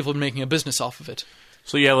 So these people have been making a business off of it.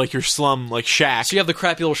 So you have, like, your slum, like, shack. So you have the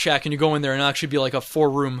crappy little shack, and you go in there, and it'll actually be like a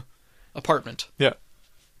 4-room apartment Yeah.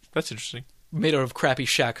 That's interesting. made out of crappy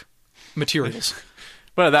shack materials.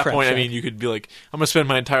 But at that Crap point, I shack. mean, you could be like, I'm gonna spend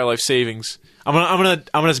my entire life savings. I'm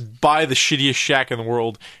gonna buy the shittiest shack in the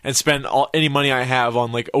world and spend any money I have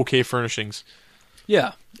on, like, okay furnishings.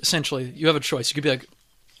 Yeah, essentially, you have a choice. You could be like,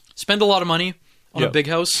 spend a lot of money on Yeah. a big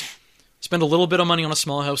house, spend a little bit of money on a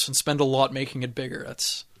small house, and spend a lot making it bigger.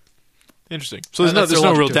 That's Interesting. So there's That's no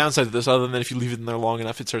their real logic to it. downside to this other than if you leave it in there long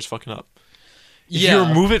enough, it starts fucking up. If yeah. you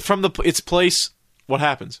remove it from its place, what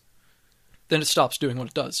happens? Then it stops doing what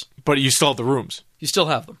it does. But you still have the rooms. You still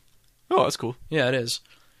have them. Oh, that's cool. Yeah, it is.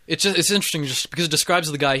 It's interesting just because it describes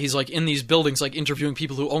the guy. He's like in these buildings, like interviewing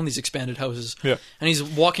people who own these expanded houses. Yeah. And he's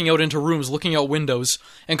walking out into rooms, looking out windows,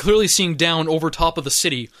 and clearly seeing down over top of the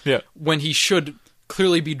city. Yeah. When he should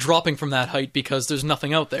clearly be dropping from that height because there's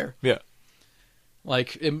nothing out there. Yeah.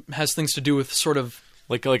 Like, it has things to do with sort of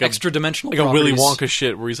Like extra dimensional a Willy properties. Wonka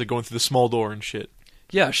shit where he's like going through the small door and shit.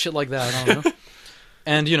 Yeah, shit like that. I don't know.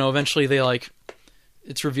 And, you know, eventually they, like,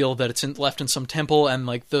 it's revealed that it's left in some temple, and,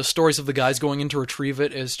 like, the stories of the guys going in to retrieve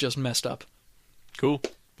it is just messed up. Cool.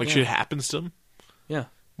 Like Yeah. shit happens to them. Yeah.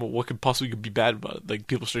 Well, what could possibly be bad about it? Like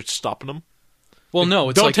people start stopping them. Well, no,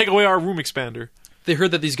 it's Don't like take away our room expander. they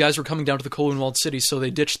heard that these guys were coming down to the Kowloon walled city, so they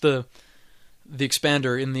ditched the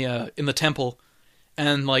expander in the temple,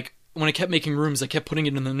 and, like, when it kept making rooms, they kept putting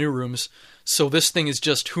it in the new rooms. So this thing is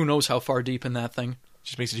just who knows how far deep in that thing.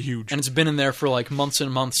 Just makes it huge. And it's been in there for, like, months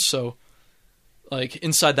and months, so, like,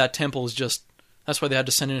 inside that temple is just... That's why they had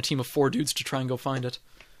to send in a team of 4 dudes to try and go find it.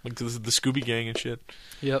 Like the Scooby Gang and shit.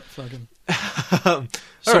 Yep, fucking... Alrighty.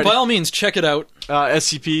 So by all means, check it out.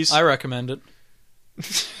 SCPs. I recommend it.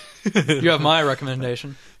 You have my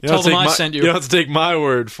recommendation. You Tell don't them have to I take sent You you. don't have to take my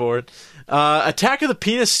word for it. Attack of the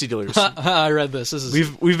Penis Stealers. I read this. This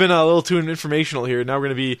is... We've been a little too informational here. Now we're going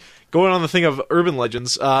to be going on the thing of urban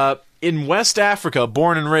legends. In West Africa,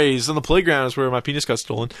 born and raised on the playground is where my penis got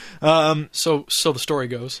stolen. So the story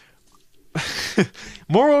goes.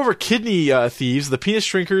 Moreover, kidney thieves, the penis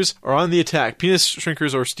shrinkers, are on the attack. Penis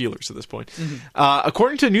shrinkers or stealers at this point.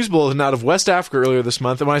 According to a news bulletin out of West Africa earlier this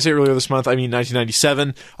month, and when I say earlier this month, I mean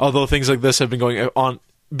 1997, although things like this have been on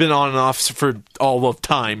and off for all of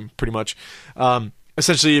time, pretty much.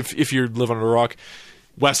 Essentially, if you live under a rock,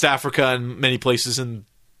 West Africa and many places in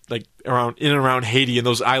and around Haiti and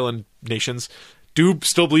those island nations do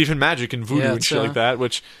still believe in magic and voodoo and shit like that,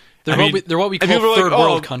 which... They're what we call third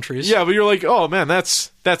world countries. Yeah, but you're like, oh man,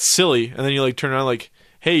 that's silly. And then you like turn around like,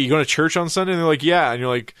 hey, you going to church on Sunday? And they're like, yeah. And you're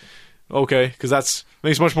like, okay, because that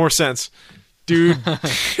makes much more sense, dude.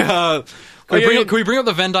 Can we bring up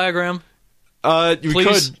the Venn diagram? You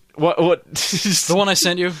Please? could. What? The one I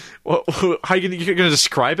sent you. How you gonna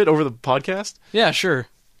describe it over the podcast? Yeah, sure.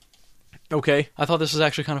 Okay. I thought this was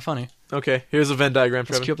actually kind of funny. Okay. Here's a Venn diagram.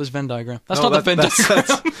 Let's cue up this Venn diagram. That's No, not the Venn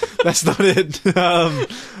diagram. That's not it.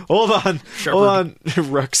 Hold on,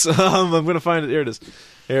 Rex. I'm gonna find it. Here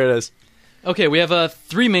it is. Okay, we have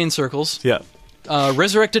 3 main circles. Yeah.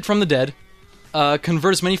 Resurrected from the dead,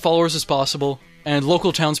 convert as many followers as possible, and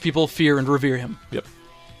local townspeople fear and revere him. Yep.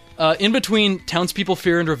 In between townspeople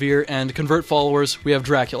fear and revere and convert followers, we have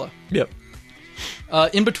Dracula. Yep.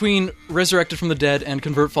 In between resurrected from the dead and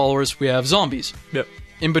convert followers, we have zombies. Yep.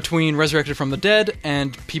 In between resurrected from the dead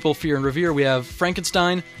and people fear and revere, we have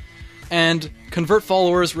Frankenstein. And convert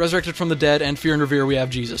followers, resurrected from the dead, and fear and revere, we have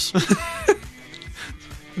Jesus.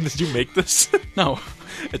 Did you make this? No.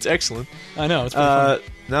 It's excellent. I know, it's pretty funny.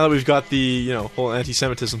 Now that we've got the whole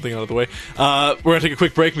anti-Semitism thing out of the way, we're gonna take a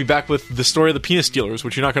quick break and be back with the story of the penis stealers,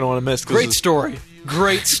 which you're not gonna want to miss. Great story.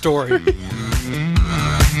 Great story.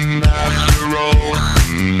 After all,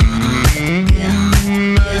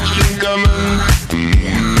 night you coming.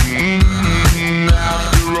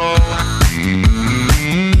 After all,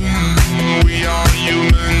 we are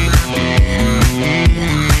human.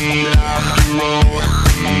 After all,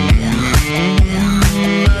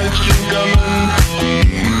 night you coming.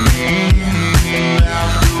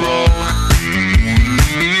 After all,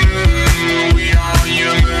 we are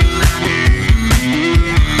human.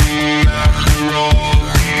 After all.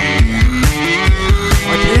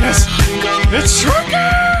 It's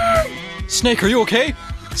shrinking! Snake, are you okay?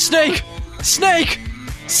 Snake! Snake!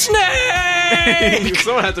 Snake!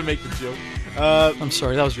 Someone had to make the joke. I'm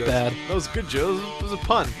sorry, that was bad. That was a good joke. It was a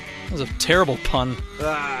pun. That was a terrible pun.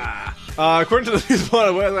 According to the news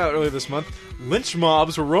blog earlier this month, lynch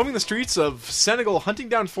mobs were roaming the streets of Senegal hunting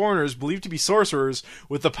down foreigners believed to be sorcerers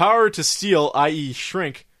with the power to steal, i.e.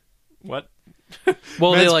 shrink. What?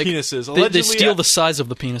 Well, Men's they penises. They Allegedly steal the size of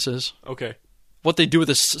the penises. Okay. What they do with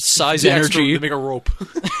this size The extra- energy. they make a rope.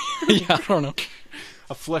 Yeah, I don't know.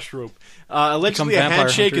 A flesh rope. Allegedly, a Become vampire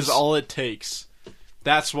handshake hunters. is all it takes.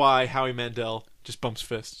 That's why Howie Mandel just bumps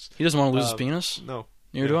fists. He doesn't want to lose his penis. No.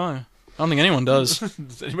 Neither do I. I don't think anyone does.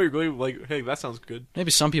 Does anybody really like, hey, that sounds good? Maybe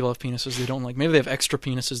some people have penises they don't like. Maybe they have extra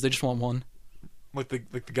penises. They just want one. Like the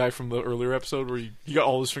guy from the earlier episode where he got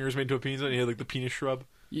all his fingers made into a penis and he had like the penis shrub.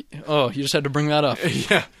 Oh, you just had to bring that up.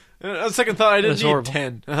 Yeah. On second thought, I didn't That's need horrible.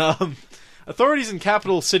 10. Authorities in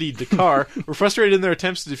capital city Dakar were frustrated in their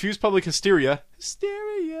attempts to diffuse public hysteria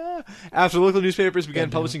after local newspapers began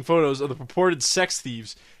publishing photos of the purported sex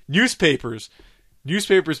thieves. Newspapers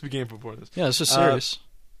began purporting this. Yeah, this is serious.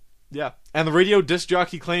 Yeah, and the radio disc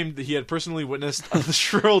jockey claimed that he had personally witnessed the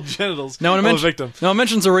shriveled genitals Now, of the victim. Now, it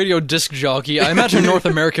mentions a radio disc jockey. I imagine a North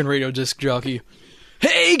American radio disc jockey.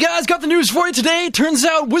 Hey, guys, got the news for you today. Turns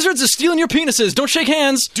out wizards are stealing your penises. Don't shake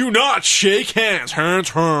hands. Do not shake hands.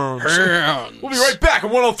 Hands. We'll be right back on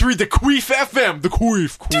 103 The Queef FM. The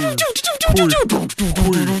Queef.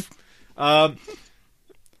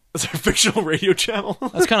 It's a fictional radio channel.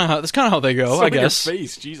 That's kind of how they go, I guess. Your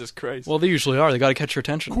face, Jesus Christ. Well, they usually are. They got to catch your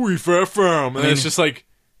attention. Queef FM, and it's just like,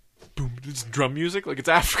 boom, it's drum music, like it's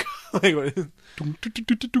Africa. Like, what-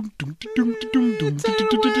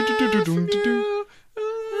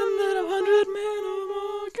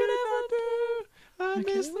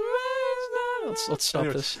 Let's stop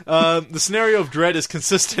Anyway, this. the scenario of dread is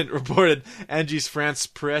consistent, reported Angie's France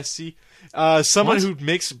Presse. Someone What? who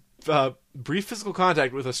makes brief physical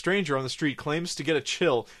contact with a stranger on the street claims to get a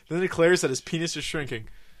chill, then declares that his penis is shrinking.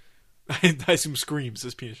 I assume screams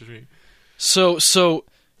his penis is shrinking. So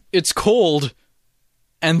it's cold,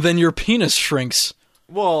 and then your penis shrinks.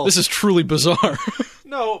 Well, This is truly bizarre.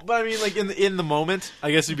 no, but I mean, like in the moment,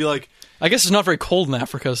 I guess you'd be like, I guess it's not very cold in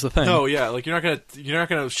Africa is the thing. no, yeah, like you're not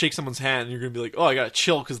gonna shake someone's hand and you're gonna be like, oh, I got to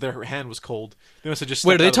chill because their hand was cold. They must have just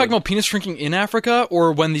Wait, are stepped they out of talking it. about penis shrinking in Africa,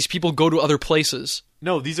 or when these people go to other places?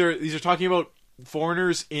 No, these are talking about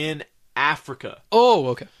foreigners in Africa. Oh,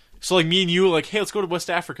 okay. So like me and you, like, hey, let's go to West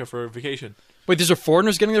Africa for a vacation. Wait, these are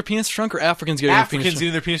foreigners getting their penis shrunk, or Africans getting their penis Africans shrunk?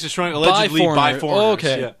 getting their penises shrunk allegedly by foreigners. Oh,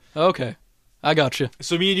 okay. Yeah. Okay. I got you.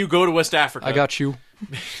 So me and you go to West Africa. I got you.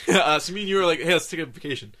 So me and you are like, hey, let's take a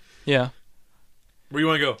vacation. Yeah. Where do you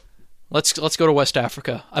want to go? Let's go to West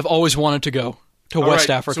Africa. I've always wanted to go to All West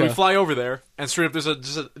right, Africa. So we fly over there, and straight up there's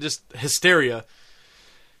just hysteria.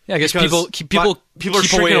 Yeah, I guess Because people are keep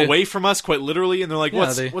shrinking away from us quite literally, and they're like,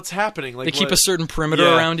 Yeah, what's happening? Like They keep what- a certain perimeter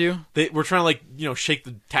Yeah. around you. We're trying to shake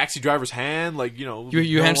the taxi driver's hand, You no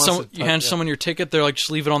hand one wants to touch- someone your ticket. They're like,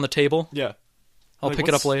 just leave it on the table. Yeah. I'll Like, pick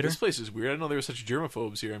it up later. This place is weird. I didn't know there were such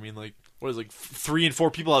germaphobes here. I mean, what is 3 and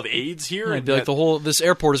 4 people have AIDS here? I'd And be like, this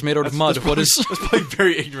airport is made out of mud. that's What probably- is That's probably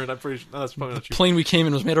very ignorant. I'm pretty sure. No, that's probably not true. plane we came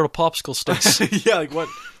in was made out of popsicle sticks. Yeah, what?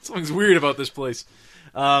 Something's weird about this place.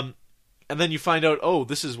 And then you find out,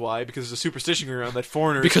 this is why, because there's a superstition going around that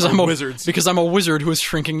foreigners because are I'm a wizards. Because I'm a wizard who is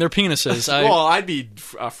shrinking their penises. Well, I'd be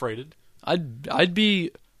afraid. I'd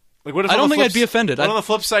be. Like, what if I on don't the think flip I'd be offended. What on the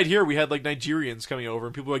flip side here, we had Nigerians coming over,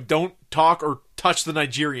 and people were like, "Don't talk or touch the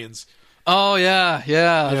Nigerians." Oh yeah.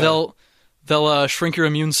 They'll shrink your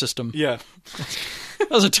immune system. Yeah,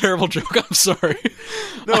 That was a terrible joke. I'm sorry.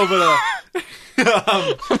 no, but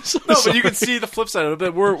So no, sorry. but you can see the flip side of it.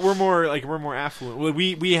 But we're more affluent.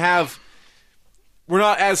 We're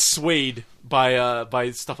not as swayed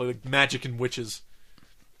by stuff like magic and witches.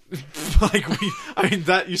 You're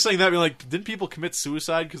saying that being like, didn't people commit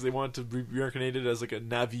suicide because they wanted to be reincarnated as like a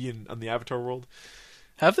Navi on the Avatar world?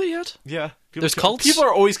 Have they yet? Yeah, There's cults? People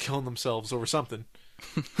are always killing themselves over something.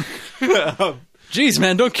 Jeez,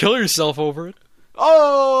 man, don't kill yourself over it.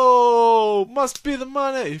 Oh, must be the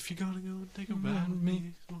money if you're gonna go and take a bath with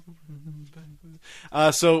me.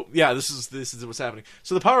 So yeah, this is what's happening.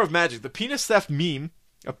 So the power of magic, the penis theft meme.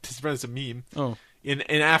 It's a meme. Oh, In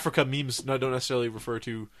Africa, memes don't necessarily refer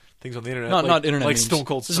to things on the internet. not internet like memes. Stone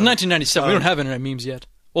Cold. This is Stone. 1997. We don't have internet memes yet.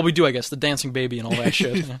 Well, we do, I guess. The dancing baby and all that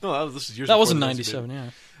shit. Yeah. No, this is years. That before wasn't the Dancing 97. Baby.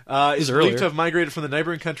 Yeah. Is earlier. believed to have migrated from the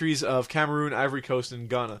neighboring countries of Cameroon, Ivory Coast, and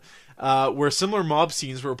Ghana, where similar mob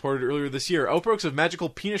scenes were reported earlier this year. Outbreaks of magical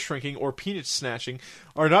penis shrinking or penis snatching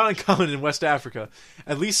are not uncommon in West Africa.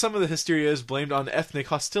 At least some of the hysteria is blamed on ethnic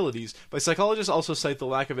hostilities, but psychologists also cite the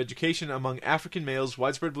lack of education among African males,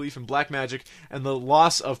 widespread belief in black magic, and the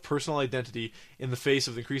loss of personal identity in the face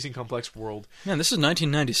of the increasing complex world. Man, this is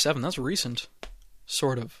 1997. That's recent.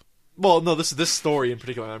 Sort of. Well, no, this story in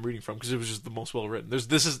particular I'm reading from because it was just the most well written.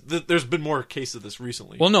 There's been more cases of this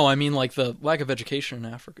recently. Well, no, I mean like the lack of education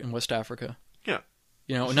in West Africa. Yeah.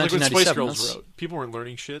 You know, in Like when Spice 1997, Girls that's- wrote, people weren't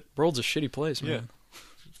learning shit. world's a shitty place, man.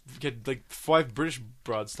 We get like 5 British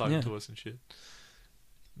broads talking Yeah. to us and shit.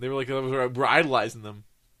 They were like, we're idolizing them.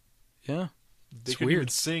 Yeah. They It's couldn't weird. even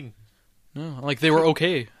sing. No, like they were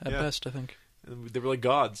okay at Yeah. best, I think. And they were like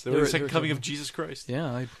gods. They were They the were- second they were coming something. of Jesus Christ.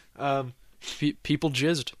 Yeah, Um, people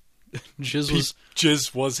jizzed.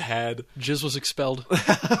 Jizz was had. Jizz was expelled.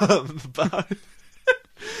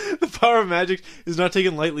 The power of magic is not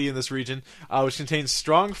taken lightly in this region, which contains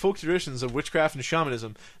strong folk traditions of witchcraft and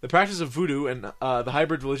shamanism. The practice of voodoo and the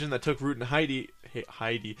hybrid religion that took root in Haiti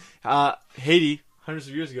hundreds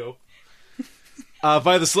of years ago,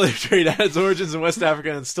 via the slave trade had its origins in West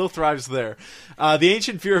Africa and still thrives there. The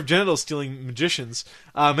ancient fear of genital stealing magicians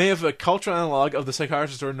may have a cultural analog of the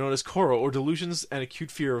psychiatrist order known as Koro, or delusions and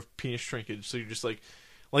acute fear of penis shrinkage. So you're just like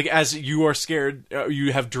as you are scared,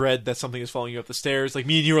 you have dread that something is following you up the stairs. Like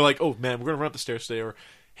me and you are like, oh man, we're gonna run up the stairs today, or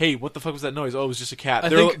hey, what the fuck was that noise? Oh, it was just a cat.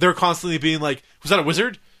 They're constantly being like, was that a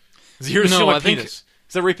wizard? Is he here to steal my penis?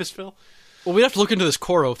 Is that rapist Phil? Well, we have to look into this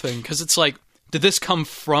Koro thing because it's like, did this come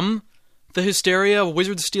from the hysteria of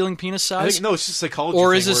wizards stealing penis I size? think no, it's just psychology.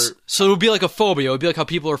 Or thing is this where- so? It would be like a phobia. It would be like how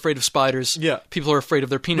people are afraid of spiders. Yeah. people are afraid of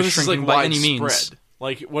their but penis this is shrinking like by any means. widespread.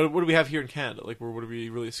 Like what do we have here in Canada? Like what are we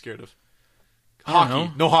really scared of? I don't Hockey.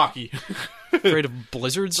 know. No hockey. Afraid of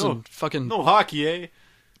blizzards No. and fucking No hockey, eh?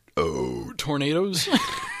 tornadoes.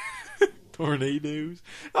 Tornadoes.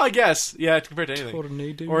 I guess. Yeah, compared to anything.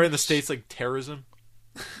 Tornadoes. Or in the States, like terrorism,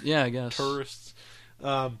 Yeah, I guess. tourists.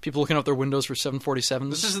 People looking out their windows for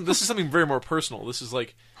 747s. This is something very more personal. This is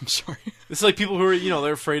like I'm sorry. this is like people who are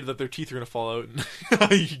they're afraid that their teeth are gonna fall out.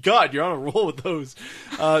 And God, you're on a roll with those.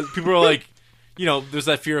 People are like, there's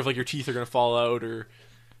that fear of like your teeth are gonna fall out or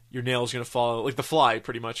your nails are gonna fall out, like the fly,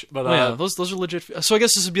 pretty much. But Oh, yeah, those are legit. So I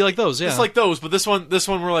guess this would be like those. Yeah, it's like those. But this one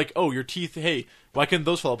we're like, oh, your teeth. Hey, why couldn't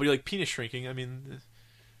those fall out? But you're like penis shrinking. I mean,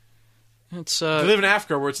 it's they live in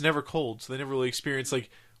Africa where it's never cold, so they never really experience like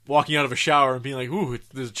walking out of a shower and being like, ooh,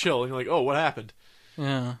 there's a chill, and you're like, oh, what happened?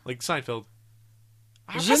 yeah. Like Seinfeld.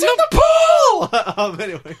 I Was was in in the pool.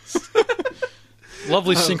 Anyways,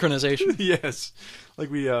 Lovely synchronization. yes, like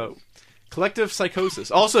we collective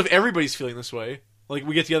psychosis. Also, if everybody's feeling this way, Like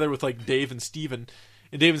we get together with like Dave and Steven.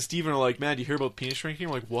 And Dave and Steven are like, man, do you hear about penis shrinking?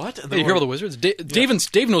 We're like, what? And Hey, you hear about the wizards?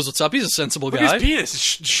 Dave knows what's up. He's a sensible Look guy. at his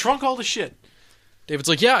penis. It shrunk all the shit. David's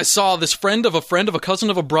like, yeah, I saw this friend of a cousin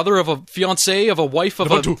of a brother of a fiance of a wife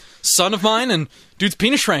of a son of mine, and dude's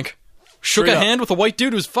penis shrank. Shook Straight a up. hand with a white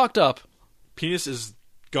dude who's fucked up. Penis is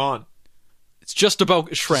gone. It's just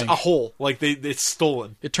about shrank. A hole. Like it's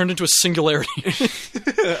stolen. It turned into a singularity.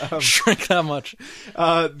 Shrank that much.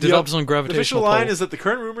 Developed its own The gravitational official line pull. is that the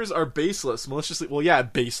current rumors are baseless. Maliciously, well, yeah,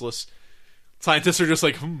 baseless. Scientists are just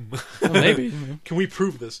like, Well, maybe. Can we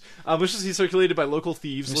prove this? Maliciously circulated by local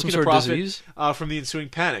thieves Maybe looking some to sort of profit disease? from the ensuing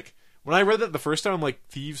panic. When I read that the first time, I'm like,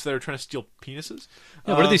 thieves that are trying to steal penises?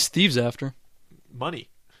 Yeah, what are these thieves after? Money.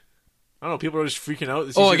 I don't know. People are just freaking out.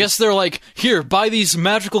 It's Oh, I usually- guess they're like, here, buy these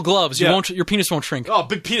magical gloves. Yeah. Your penis won't shrink. Oh,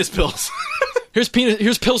 big penis pills. Here's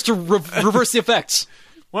pills to reverse the effects.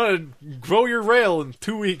 Want to grow your rail in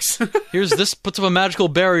 2 weeks. Here's this puts up a magical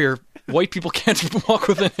barrier. White people can't walk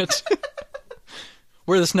within it.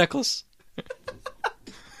 Wear this necklace.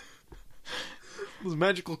 Those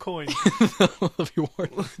magical coins. If you wore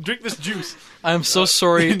it. Drink this juice. I'm so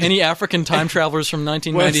sorry. Any African time travelers from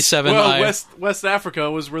 1997? West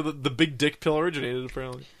Africa was where the big dick pill originated,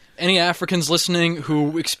 apparently. Any Africans listening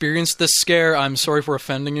who experienced this scare, I'm sorry for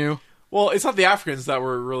offending you. Well, it's not the Africans that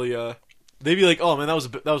were really. They'd be like, "Oh man, that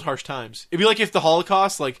was harsh times." It'd be like if the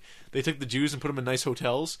Holocaust, like they took the Jews and put them in nice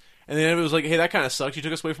hotels, and then it was like, "Hey, that kind of sucked. You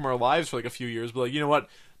took us away from our lives for like a few years." But like, you know what?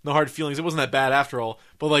 No hard feelings. It wasn't that bad after all.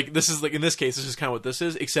 But like, this is like in this case, this is kind of what this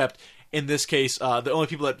is. Except in this case, the only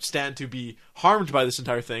people that stand to be harmed by this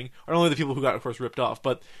entire thing are only the people who got, of course, ripped off.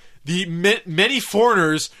 But the many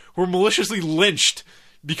foreigners were maliciously lynched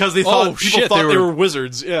because they thought people thought they were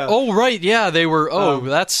wizards. Yeah. Oh, right. Yeah, they were.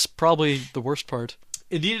 That's probably the worst part.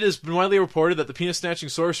 Indeed, it has been widely reported that the penis-snatching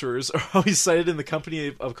sorcerers are always cited in the company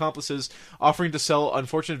of accomplices offering to sell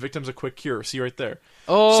unfortunate victims a quick cure. See right there.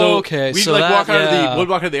 Oh, so okay. We'd so like that, walk out yeah. we'd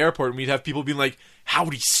walk out of the airport and we'd have people being like,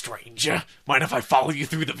 "Howdy, stranger. Mind if I follow you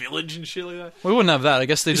through the village and shit like that?" We wouldn't have that. I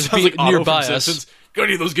guess they'd just Sounds be like Otto nearby from us. Simpsons. Got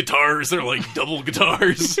any of those guitars? They're like double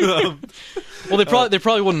guitars. Well, they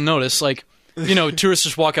probably wouldn't notice. Like, you know, tourists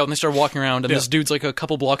just walk out and they start walking around, and this dude's like a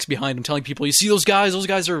couple blocks behind them, telling people, "You see those guys? Those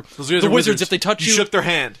guys are the wizards. If they touch you, shook their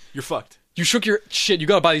hand. You're fucked. You shook your shit. You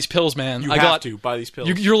gotta buy these pills, man. You have to buy these pills.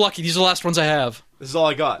 You're lucky. These are the last ones I have. This is all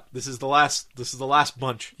I got. This is the last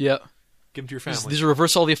bunch. Yeah. Give them to your family. These will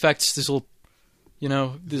reverse all the effects. These will, these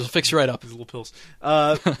will fix you right up. These little pills.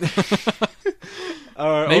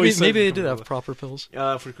 Maybe they did have proper pills.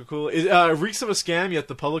 For cool. It reeks of a scam, yet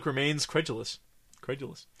the public remains credulous.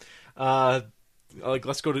 Like,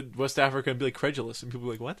 let's go to West Africa and be like credulous, and people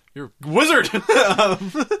be like, "What? You're a wizard!"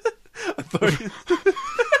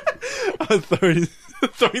 Authorities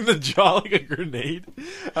throwing the jaw like a grenade.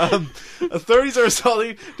 Authorities are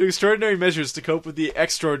resorting to extraordinary measures to cope with the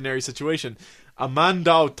extraordinary situation.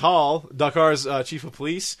 Amando Tal, Dakar's chief of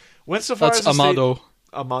police, went so far That's as to Amado. state...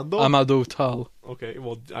 Amando? Amado Tal. Okay,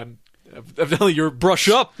 well, evidently you're... Brush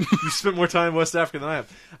up. You spent more time in West Africa than I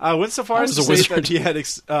have. Went so far I as to was a say that wizard. he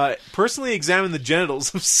had personally examined the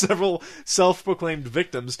genitals of several self-proclaimed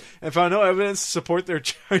victims and found no evidence to support their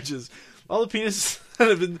charges. All the penises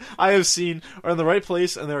that I have seen are in the right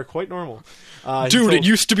place, and they are quite normal. Dude, it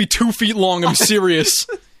used to be 2 feet long. I'm serious.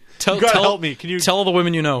 You gotta help me. Can you tell all the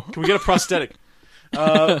women you know? Can we get a prosthetic?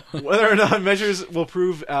 Whether or not measures will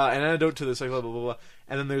prove an antidote to this, like blah blah blah.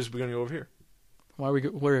 And then we're going to go over here.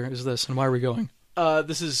 Where is this, and why are we going?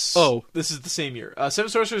 This is the same year. 7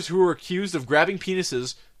 sorcerers who were accused of grabbing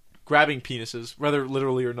penises, whether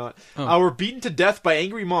literally or not, were beaten to death by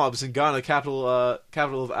angry mobs in Ghana, capital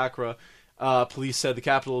of Accra. Police said the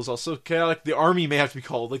capital is also chaotic. The army may have to be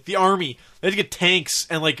called. Like the army, they had to get tanks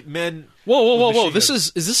and like men. Whoa!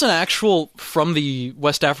 Is this an actual from the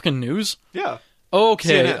West African news? Yeah.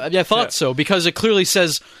 Okay, CNN. yeah, I thought so because it clearly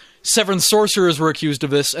says 7 sorcerers were accused of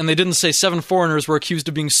this, and they didn't say 7 foreigners were accused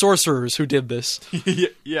of being sorcerers who did this.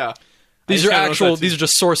 Yeah. These are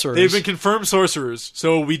just sorcerers. They've been confirmed sorcerers,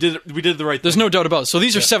 so we did the right thing. There's no doubt about it. So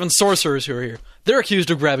these are 7 sorcerers who are here. They're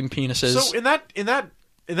accused of grabbing penises. So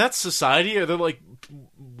in that society, are there like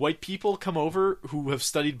white people come over who have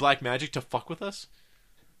studied black magic to fuck with us?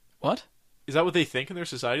 What? Is that what they think in their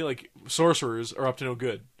society? Like sorcerers are up to no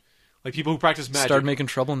good. Like people who practice magic. Start making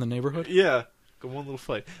trouble in the neighborhood? Yeah. Go one little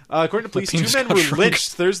fight. According to police, 2 penis men got were shrunk. lynched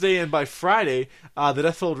Thursday, and by Friday, the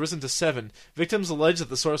death toll had risen to 7. Victims allege that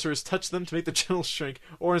the sorcerers touched them to make the genitals shrink,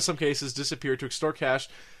 or in some cases disappear to extort cash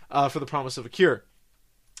for the promise of a cure.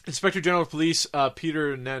 Inspector General of Police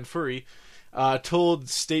Peter Nanfuri told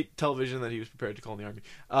state television that he was prepared to call in the army.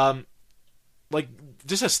 Like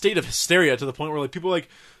just a state of hysteria to the point where like people are like,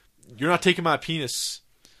 you're not taking my penis.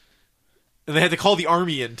 And they had to call the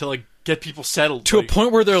army in to like get people settled To a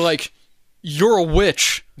point where they're like, "You're a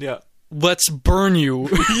witch. Yeah. Let's burn you."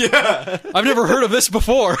 Yeah. I've never heard of this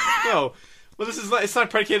before. No. Well, this is not. It's not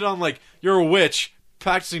predicated on like you're a witch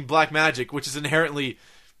practicing black magic, which is inherently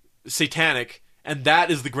satanic, and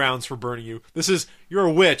that is the grounds for burning you. This is you're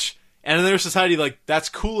a witch, and in their society, like that's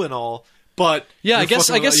cool and all, but Yeah, I you're guess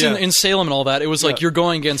fucking- yeah. in Salem and all that, it was like Yeah. you're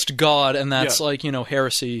going against God, and that's Yeah. like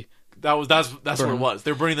heresy. that's what it Burn. was.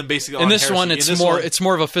 They're burning them basically. In on this heresy. one, In it's this more one- it's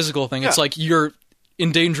more of a physical thing. It's Yeah. like you're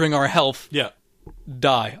endangering our health. yeah.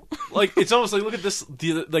 Die. Like it's almost like look at this.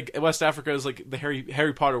 Like West Africa is like the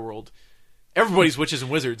Harry Potter world. Everybody's witches and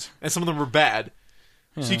wizards, and some of them are bad.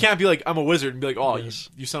 So you can't be like I'm a wizard and be like, oh, Yes.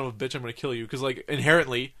 you son of a bitch, I'm going to kill you because like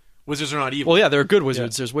inherently wizards are not evil. Well, yeah, there are good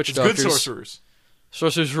wizards. Yeah. There's witch It's doctors. good sorcerers.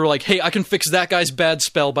 Sorcerers who are like, hey, I can fix that guy's bad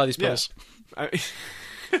spell by these Yeah. pills. I,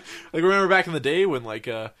 like remember back in the day when like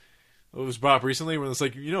it was brought up recently when it's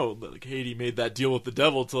like like Haiti made that deal with the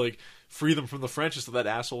devil to like free them from the French. So that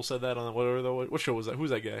asshole said that on whatever what show was that? Who's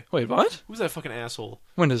that guy? Wait, what? Who's that fucking asshole?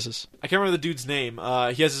 When is this? I can't remember the dude's name.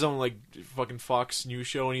 He has his own like fucking Fox News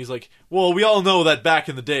show, and he's like, "Well, we all know that back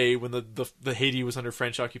in the day when the Haiti was under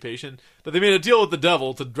French occupation, that they made a deal with the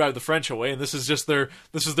devil to drive the French away, and this is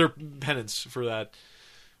their penance for that."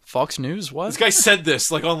 Fox News? What? This guy said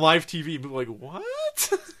this like on live TV, but like,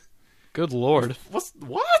 what? Good lord.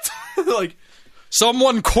 What? Like,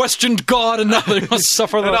 Someone questioned God and now they must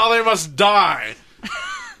suffer and the... now they must die.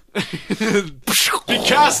 Be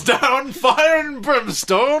cast down, fire and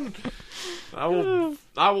brimstone. I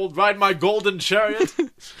will ride my golden chariot.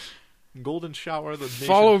 Golden shower the nation.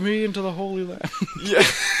 Follow me into the Holy Land. Yeah.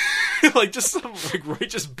 Like just some like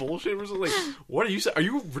righteous bullshit or something. Like, what are you saying? Are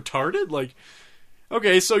you retarded? Like,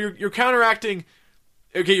 okay, so you're counteracting.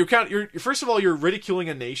 Okay, you're first of all you're ridiculing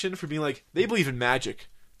a nation for being like they believe in magic.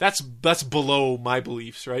 That's below my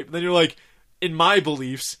beliefs, right? But then you're like, in my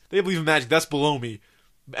beliefs, they believe in magic. That's below me.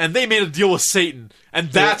 And they made a deal with Satan,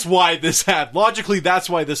 and that's why this happened. Logically, that's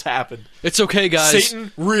why this happened. It's okay, guys.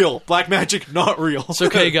 Satan, real. Black magic, not real. It's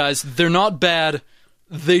okay, guys. They're not bad.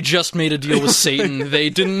 They just made a deal with Satan. They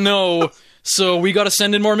didn't know, so we got to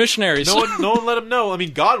send in more missionaries. No one let him know. I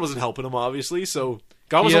mean, God wasn't helping him, obviously. So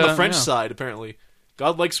God was on the Yeah, French yeah. side, apparently.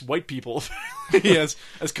 God likes white people. Yes,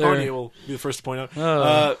 as Kanye will be the first to point out.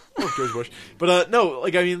 Or George Bush. But no,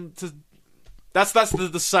 like I mean, that's the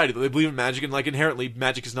society that they believe in magic, and like inherently,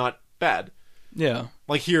 magic is not bad. Yeah.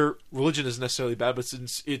 Like here, religion isn't necessarily bad, but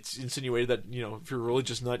it's insinuated that if you're a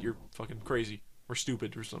religious nut, you're fucking crazy or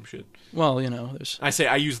stupid or some shit. Well, there's...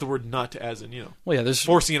 I use the word nut as in Well, yeah, there's...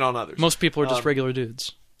 forcing it on others. Most people are just regular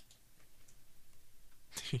dudes.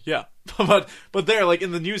 Yeah, but there, like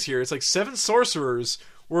in the news here, it's like 7 sorcerers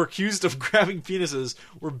were accused of grabbing penises.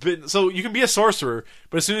 Were bitten. So you can be a sorcerer,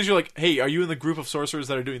 but as soon as you're like, "Hey, are you in the group of sorcerers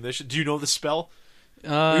that are doing this? Do you know this spell?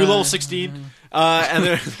 Are you level 16?" And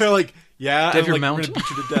they're like, "Yeah." Do you have and, your like, mount? We're gonna beat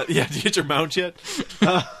you to death. Yeah, do you get your mount yet? Do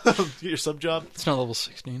you get your sub job? It's not level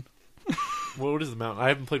 16. What is the mount? I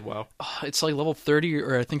haven't played WoW. It's like level 30,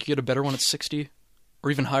 or I think you get a better one at 60,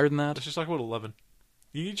 or even higher than that. Let's just talk about 11.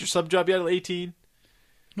 You get your sub job yet at 18?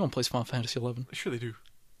 No one plays Final Fantasy 11. Sure they do.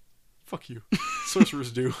 Fuck you.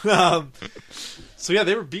 Sorcerers do. So yeah,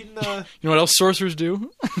 they were beaten. You know what else sorcerers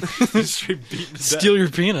do? Straight beaten to death. Steal your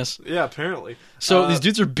penis. Yeah, apparently. So these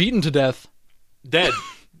dudes are beaten to death. Dead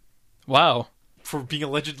Wow. for being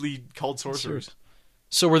allegedly called sorcerers.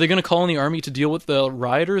 So were they going to call in the army to deal with the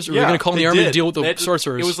rioters, or were Yeah, they going to call in they the army to did. deal with the They-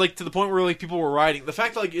 sorcerers? It was like to the point where like people were rioting. The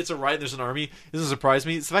fact that like it's a riot and there's an army doesn't surprise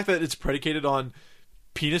me. It's the fact that it's predicated on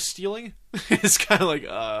penis stealing. It's kind of like,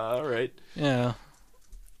 all right, Yeah.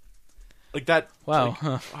 like that. Wow.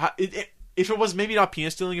 like, Huh. if it was maybe not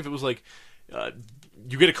penis stealing, if it was like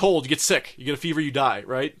you get a cold, you get sick, you get a fever, you die,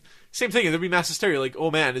 right? Same thing. There'd be mass hysteria. Like,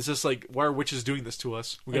 oh man, is this like why are witches doing this to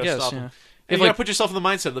us? We I gotta guess, stop yeah. them. If, And you like- gotta put yourself in the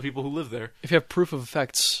mindset of the people who live there. If you have proof of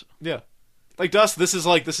effects, Yeah, like to us, this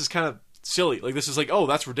is kind of silly. Like this is like, oh,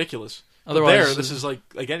 that's ridiculous. But Otherwise- there, this is like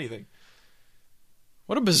anything.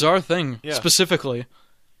 what a bizarre thing. Yeah. Specifically,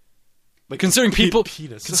 Like considering people,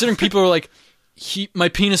 penis. considering people are like, my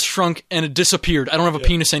penis shrunk and it disappeared. I don't have a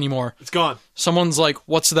penis anymore. It's gone. Someone's like,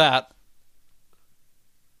 what's that?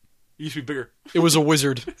 It used to be bigger. It was a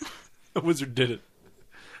wizard. A wizard did it.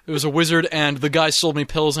 It was a wizard, and the guy sold me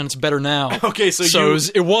pills, and it's better now. Okay, so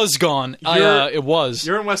it was gone. It was.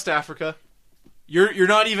 You're in West Africa. You're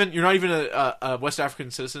not even a West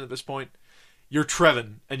African citizen at this point. You're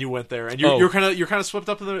Trevin, and you went there, and you're kind of swept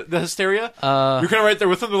up in the hysteria. You're kind of right there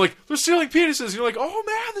with them. They're like, they're stealing penises. And you're like, oh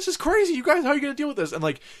man, this is crazy. You guys, how are you gonna deal with this? And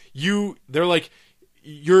like they're like,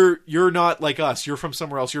 you're not like us. You're from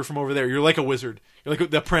somewhere else. You're from over there. You're like a wizard. You're like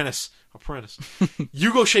the apprentice.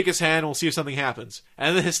 You go shake his hand and we'll see if something happens.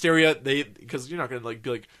 And the hysteria, because you're not going to like be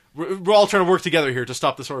like, we're all trying to work together here to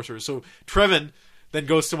stop the sorcerers. So Trevin then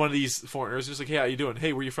goes to one of these foreigners, just like, hey, how you doing?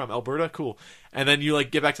 Hey, where you from? Alberta? Cool. And then you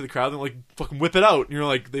like get back to the crowd and like fucking whip it out. And you're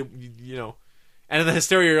like, and in the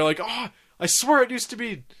hysteria, you're like, oh, I swear it used to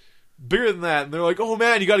be bigger than that. And they're like, oh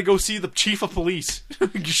man, you got to go see the chief of police.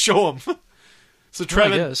 You show him. So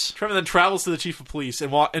Trevin then travels to the chief of police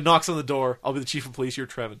and knocks on the door. I'll be the chief of police. You're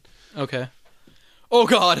Trevin. Okay. Oh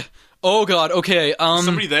god. Okay.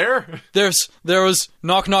 Somebody there? There was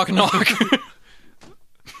knock.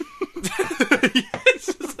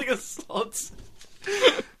 It's just like a salt.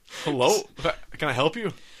 Hello? Can I help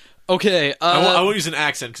you? Okay. I won't use an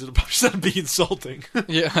accent because it'll probably sound be insulting.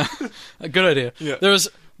 Yeah. Good idea. Yeah.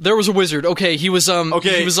 There was a wizard. Okay, he was I'm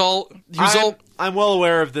well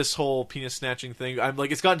aware of this whole penis snatching thing. I'm like,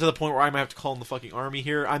 it's gotten to the point where I might have to call in the fucking army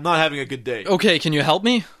here. I'm not having a good day. Okay, can you help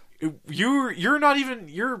me? You're not even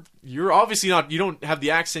you're obviously not. You don't have the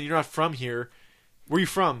accent. You're not from here. Where are you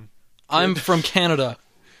from? I'm from Canada.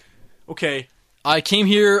 Okay. I came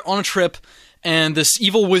here on a trip, and this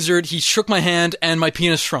evil wizard, he shook my hand, and my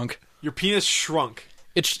penis shrunk. Your penis shrunk.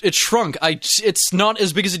 It shrunk. It's not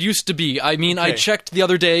as big as it used to be. I mean, I Okay. checked the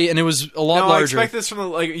other day, and it was a lot larger. I expect this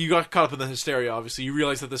from you got caught up in the hysteria. Obviously, you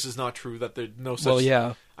realize that this is not true. That there's no such. Well,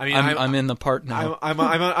 yeah. I mean, I'm in the part now.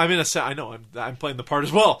 I'm in a sound. I know. I'm playing the part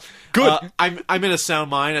as well. Good. I'm in a sound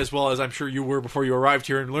mind as well as I'm sure you were before you arrived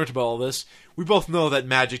here and learned about all this. We both know that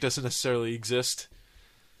magic doesn't necessarily exist.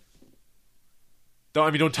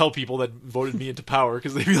 Don't tell people that voted me into power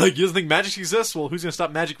because they'd be like, "You don't think magic exists? Well, who's going to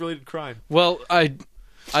stop magic-related crime?" Well, I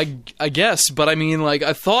guess, but I mean, like,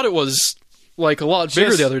 I thought it was like a lot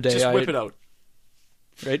bigger the other day. Just whip it out.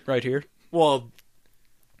 Right here. Well,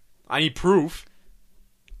 I need proof.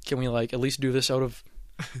 Can we like at least do this out of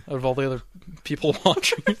all the other people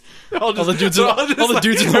watching? All the dudes in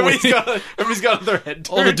the waiting. Everybody's got their head.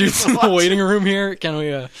 All the dudes in the waiting room here. Can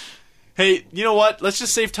we? Hey, you know what? Let's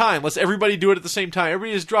just save time. Let's everybody do it at the same time.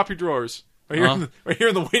 Everybody just drop your drawers right here, right here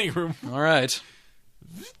in the waiting room. All right.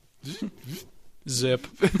 Zip.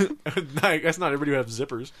 I guess not everybody would have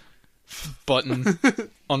zippers. Button.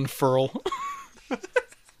 Unfurl.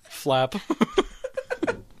 Flap.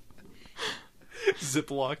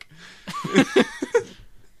 Ziploc.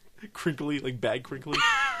 Crinkly, like bag crinkly.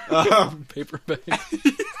 Paper bag.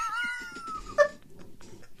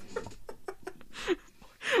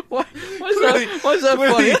 Why is that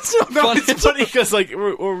funny? It's not funny. It's funny because like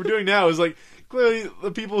what we're doing now is like clearly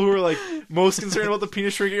the people who are like most concerned about the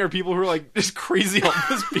penis shrinking are people who are like just crazy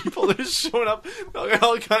homeless people. They're just showing up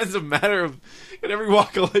all kinds of matter of in every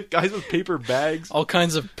walk of life, guys with paper bags, all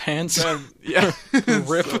kinds of pants. Yeah,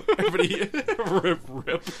 Rip. So everybody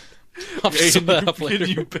rip. I'll set that up later.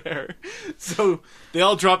 You bear. So they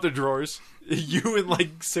all drop their drawers. You and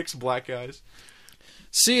like 6 black guys.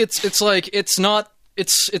 See, it's like it's not.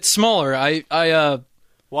 It's smaller.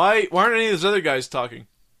 Why aren't any of those other guys talking?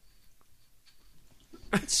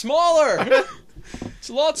 It's smaller. It's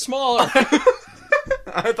a lot smaller.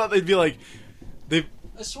 I thought they'd be like I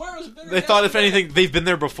swear it was bigger. They thought if anything they've been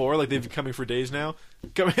there before, like they've been coming for days now.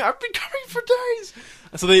 I've been coming for days.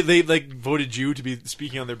 So they like voted you to be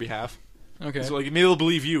speaking on their behalf. Okay. So like maybe they'll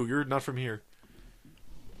believe you. You're not from here.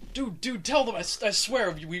 Dude, tell them. I swear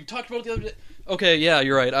we talked about it the other day. Okay, yeah,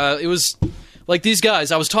 you're right. It was like these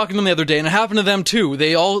guys. I was talking to them the other day, and it happened to them too.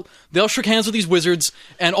 They all shook hands with these wizards,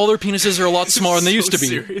 and all their penises are a lot smaller than they used to be.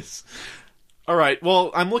 Serious? All right.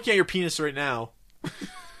 Well, I'm looking at your penis right now.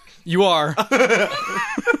 You are.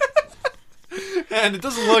 And it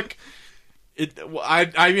doesn't look.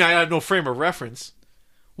 I mean, I have no frame of reference.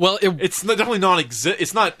 Well, it's definitely non-exist.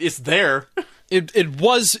 It's not. It's there. It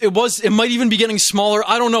was. It might even be getting smaller.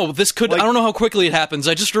 I don't know. This could. I don't know how quickly it happens.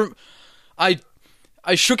 I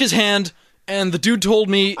shook his hand, and the dude told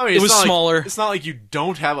me it was smaller. It's not like you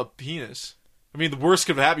don't have a penis. I mean, the worst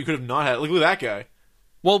could have happened. You could have not had it. Look at that guy.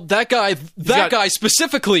 Well, that guy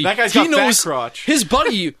specifically. That guy's got fat crotch. His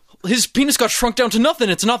buddy. His penis got shrunk down to nothing.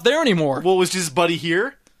 It's not there anymore. Well, was his buddy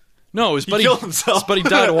here? No, his buddy killed himself. His buddy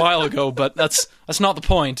died a while ago, but that's not the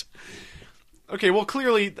point. Okay, well,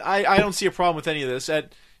 clearly, I don't see a problem with any of this. I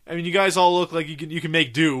mean, you guys all look like you can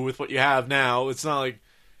make do with what you have now. It's not like,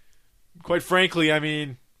 quite frankly, I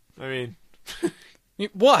mean,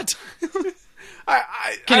 what?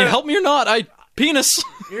 Can you help me or not? Penis.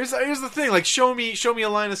 Here's the thing. Like, show me a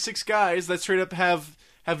line of 6 guys that straight up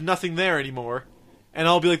have nothing there anymore, and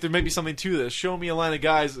I'll be like, there may be something to this. Show me a line of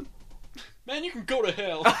guys. Man, you can go to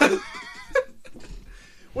hell.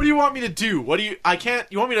 What do you want me to do? I can't.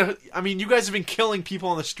 You want me to? I mean, you guys have been killing people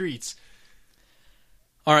on the streets,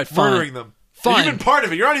 All right, fine. murdering them. Fine. You've been part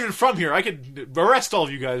of it. You're not even from here. I could arrest all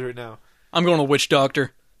of you guys right now. I'm going to Witch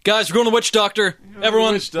Doctor. Guys, we're going to Witch Doctor.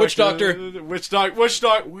 Everyone, Witch Doctor. Witch doctor.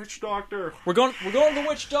 We're going to the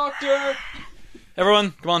Witch Doctor.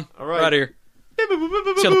 Everyone, come on. All right. We're out of here.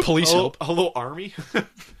 See how the police help. Hello, army.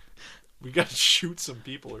 We gotta shoot some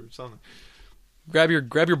people or something. Grab your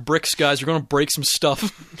bricks, guys. We're going to break some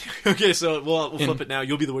stuff. Okay, so we'll flip it now.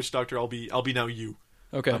 You'll be the witch doctor. I'll be now you.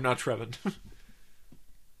 Okay. I'm not Trevin.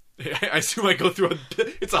 I assume I go through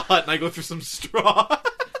it's a hut and I go through some straw.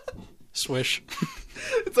 Swish.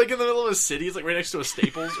 It's like in the middle of a city. It's like right next to a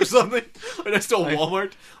Staples or something. Right next to a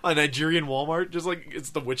Walmart, a Nigerian Walmart. Just like it's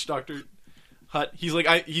the witch doctor hut. He's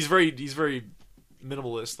like he's very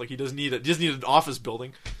minimalist. Like he doesn't need an office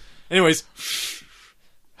building. Anyways,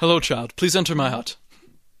 Hello, child. Please enter my hut.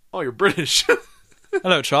 oh, you're British.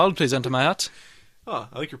 Hello, child. Please enter my hut. Oh,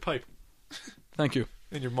 I like your pipe Thank you.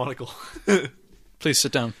 and your monocle. Please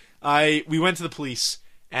sit down. We went to the police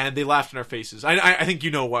and they laughed in our faces. I think you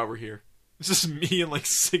know why we're here. It's just me and like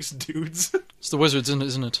 6 dudes. It's the wizards,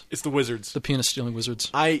 isn't it? It's the wizards. The penis-stealing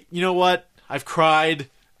wizards. You know what? I've cried.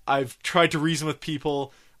 I've tried to reason with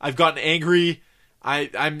people. I've gotten angry.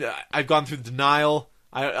 I've gone through denial.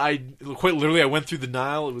 I quite literally I went through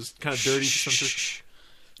denial. It was kind of dirty. Shh.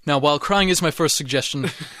 Now, while crying is my first suggestion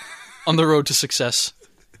on the road to success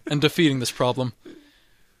and defeating this problem,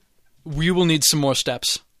 we will need some more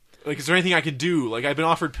steps. Like, is there anything I can do? Like, I've been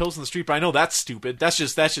offered pills in the street, but I know that's stupid. That's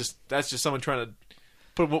just someone trying to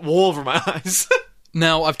put wool over my eyes.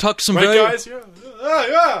 Now, I've talked to some right, very... guys? Yeah.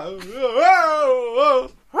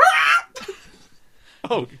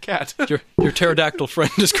 Oh, cat. Your pterodactyl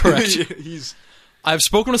friend is correct. He's I've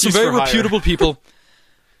spoken to some He's very for hire. reputable people,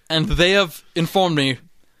 and they have informed me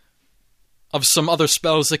of some other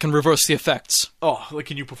spells that can reverse the effects. Oh, like,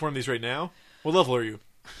 can you perform these right now? What level are you?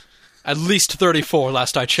 At least 34,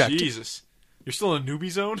 last I checked. Jesus. You're still in a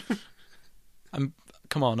newbie zone?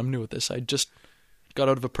 Come on, I'm new at this. I just got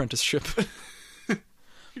out of apprenticeship.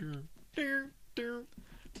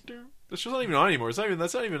 That's just not even on anymore. That's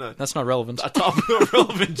not even a That's not relevant. top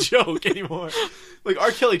relevant joke anymore. Like,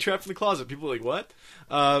 R. Kelly trapped in the closet. People are like, what?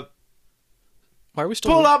 Why are we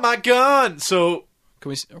still... Pull out my gun! So...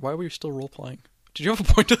 Why are we still role-playing? Did you have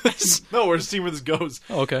a point to this? No, we're just seeing where this goes.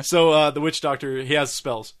 Oh, okay. So, the witch doctor, he has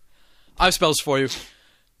spells. I have spells for you.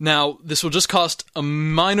 Now, this will just cost a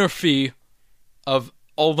minor fee of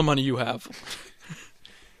all the money you have.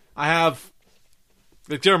 I have...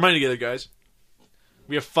 Like, get our money together, guys.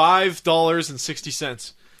 We have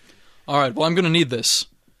 $5.60. All right, well, I'm going to need this.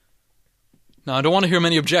 Now, I don't want to hear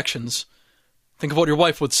many objections. Think of what your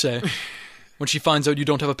wife would say when she finds out you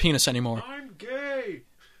don't have a penis anymore. I'm gay.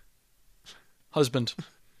 Husband.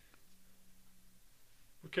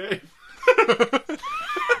 Okay. I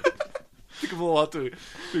think I'm a lot to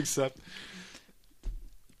accept.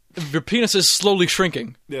 Your penis is slowly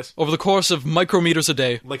shrinking Yes. over the course of micrometers a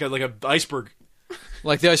day. Like a iceberg.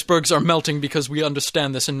 Like the icebergs are melting because we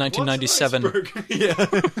understand this in 1997 What's an iceberg? Yeah.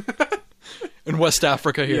 in West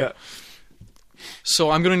Africa here. Yeah. So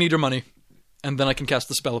I'm going to need your money, and then I can cast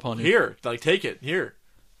the spell upon you. Here. Like, take it. Here.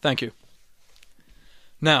 Thank you.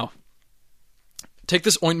 Now, take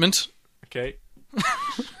this ointment. Okay.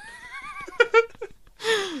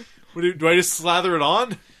 Do I just slather it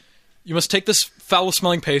on? You must take this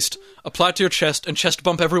foul-smelling paste, apply it to your chest, and chest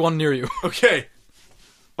bump everyone near you. Okay.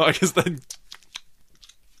 Well, I guess then...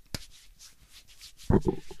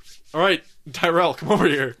 Alright, Tyrell, come over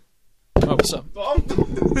here. Oh, what's up?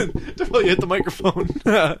 Definitely hit the microphone.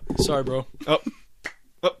 Sorry, bro. Up.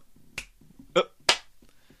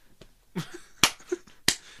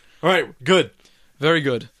 Alright, good. Very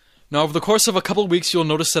good. Now, over the course of a couple of weeks, you'll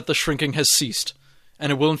notice that the shrinking has ceased, and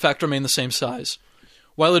it will in fact remain the same size.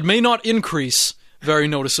 While it may not increase very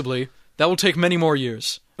noticeably, that will take many more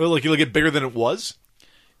years. Oh, look, it'll get bigger than it was?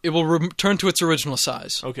 It will return to its original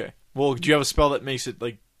size. Okay. Well, do you have a spell that makes it,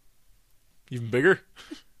 like, even bigger?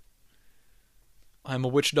 I'm a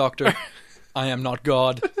witch doctor. I am not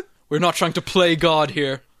God. We're not trying to play God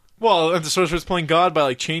here. Well, and the sorcerer's playing God by,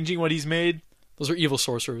 like, changing what he's made? Those are evil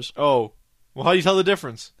sorcerers. Oh. Well, how do you tell the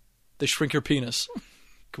difference? They shrink your penis.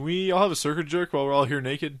 Can we all have a circuit jerk while we're all here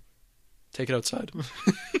naked? Take it outside.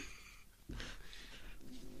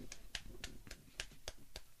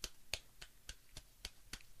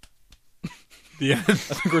 The end. I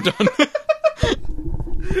think we're done.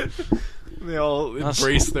 They all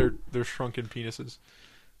embrace their shrunken penises.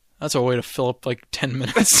 That's a way to fill up like 10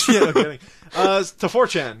 minutes. Yeah, no kidding. To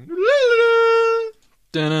 4chan.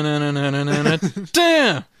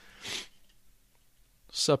 Damn.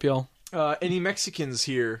 Sup, y'all? Any Mexicans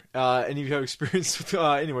here? Any of you have experience with?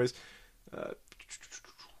 Anyways, see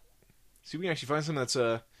if we can actually find something that's.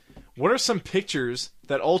 What are some pictures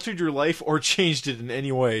that altered your life or changed it in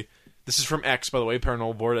any way? This is from X, by the way,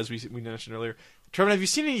 Paranormal Board, as we mentioned earlier. Trevor, have you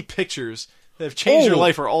seen any pictures that have changed your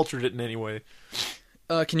life or altered it in any way?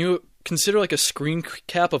 Can you consider like a screen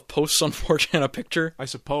cap of posts on 4chan a picture? I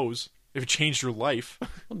suppose. If it changed your life. It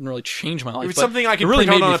didn't really change my life. If it's but something I can it really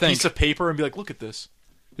print made out on me a think. piece of paper and be like, look at this.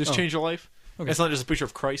 Did this change your life? Okay. It's not just a picture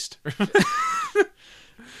of Christ.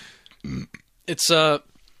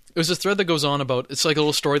 It was a thread that goes on about, it's like a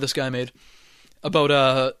little story this guy made about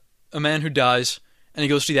a man who dies and he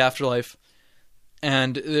goes to the afterlife,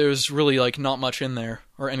 and there's really like not much in there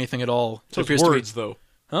or anything at all. So It appears it's to be- words, though.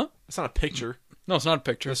 Huh? It's not a picture. No, it's not a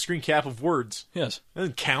picture. It's a screen cap of words. Yes. That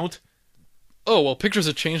doesn't count. Oh well, pictures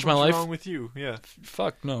have changed my What's life. wrong with you? Yeah.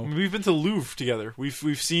 Fuck no. I mean, we've been to Louvre together. We've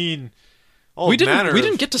seen all We manner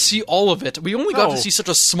didn't of- get to see all of it. We only got No. to see such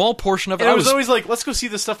a small portion of it. And I was always like, let's go see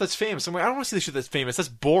the stuff that's famous. I'm like, I don't want to see the shit that's famous. That's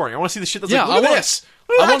boring. I want to see the shit that's like, look at this.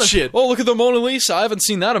 Look at that shit. Oh, look at the Mona Lisa. I haven't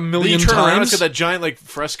seen that a Then million you turn around, times. it's got that giant like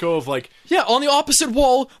fresco of like, Yeah, on the opposite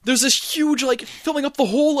wall, there's this huge, like, filling up the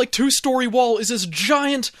whole, like, 2-story wall is this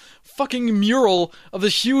giant fucking mural of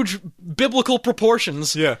this huge biblical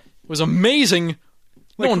proportions. yeah. It was amazing.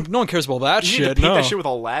 No one cares about that You shit. need to paint No. that shit with a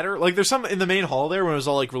ladder. Like, there's some in the main hall there when it was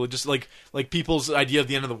all like religious, like people's idea of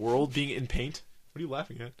the end of the world being in paint. What are you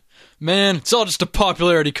laughing at? Man, it's all just a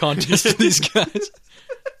popularity contest with these guys.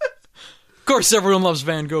 Of course, everyone loves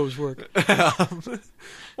Van Gogh's work.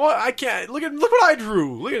 Well, I can't look what I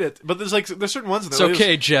drew. Look at it. But there's certain ones in It's there.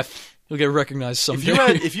 okay, Jeff. You'll get recognized If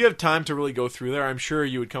someday. you have time to really go through there, I'm sure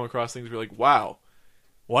you would come across things where you're like, wow,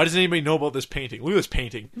 why doesn't anybody know about this painting? Look at this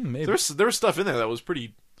painting. Maybe. There was stuff in there that was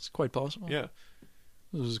pretty. It's quite possible. Yeah,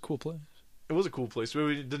 This was a cool place. it was a cool place.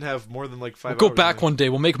 We didn't have more than like 5 We'll hours. go back one day.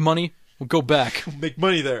 We'll make money. We'll go back. Make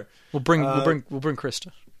money there. We'll bring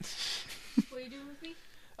Krista. What are you doing with me?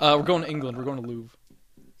 We're going to England. We're going to Louvre.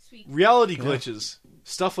 Sweet. Reality glitches,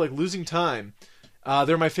 stuff like losing time.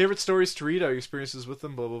 They're my favorite stories to read. Our experiences with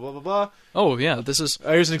them. Blah blah blah blah blah. Oh yeah, this is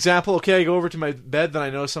Here's an example. Okay, I go over to my bed, then I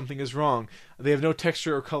know something is wrong. They have no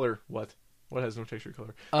texture or color. What? What has no texture or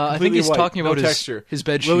color? I think Completely he's white, talking about no his texture. his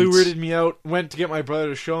bed Lily sheets. weirded me out. Went to get my brother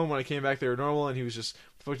to show him. When I came back, they were normal, and he was just,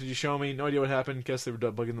 "What the fuck did you show me?" No idea what happened. Guess they were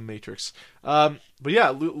bugging the Matrix. But yeah,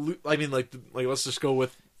 I mean, like let's just go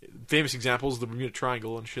with famous examples, the Bermuda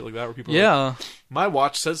Triangle and shit like that, where people are like, Yeah. my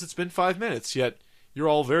watch says it's been 5 minutes, yet you're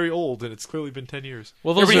all very old, and it's clearly been 10 years.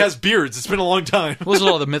 Well, those Everybody are- has beards. It's been a long time. Well, there's a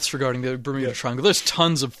lot of the myths regarding the Bermuda Yeah. Triangle. There's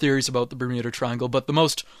tons of theories about the Bermuda Triangle, but the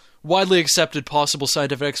most widely accepted possible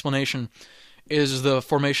scientific explanation is the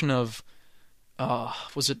formation of,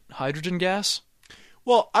 was it hydrogen gas?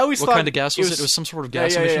 Well, I always What thought kind of gas was it? It was some sort of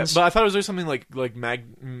gas emissions. But I thought it was always something like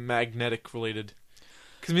magnetic related.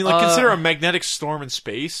 Because I mean, like, consider a magnetic storm in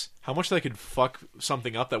space. How much that could fuck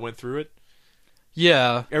something up that went through it.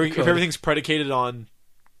 Yeah. If could. everything's predicated on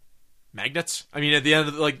magnets, I mean, at the end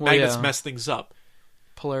of the, magnets yeah. mess things up.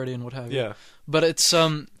 Polarity and what have you. Yeah. But it's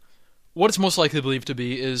what it's most likely believed to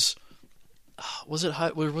be is was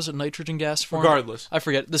it nitrogen gas formed? Regardless. I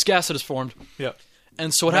forget. This gas that is formed. Yeah.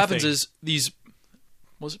 And so what Methane. happens is these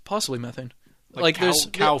was it possibly methane? Like cow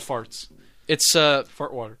farts. It's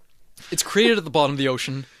Fart water. it's created at the bottom of the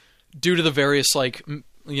ocean due to the various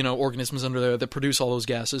organisms under there that produce all those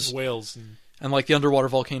gases Whales. and like the underwater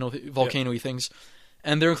volcano-y things.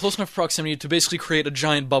 And they're in close enough proximity to basically create a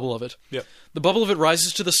giant bubble of it. Yep. The bubble of it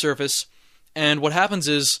rises to the surface, and what happens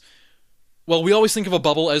is, well, we always think of a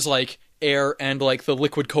bubble as like air and like the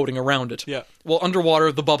liquid coating around it. Yeah. Well,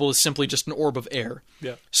 underwater, the bubble is simply just an orb of air.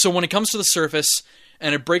 Yeah. So when it comes to the surface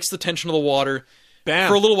and it breaks the tension of the water, Bam.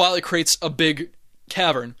 for a little while it creates a big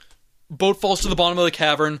cavern. Boat falls to the bottom of the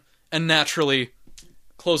cavern and naturally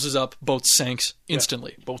closes up. Boat sinks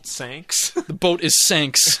instantly. Boat sanks. The boat is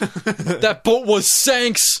sanks. That boat was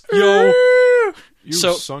sanks, yo. You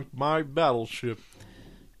So- sunk my battleship.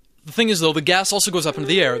 The thing is, though, the gas also goes up into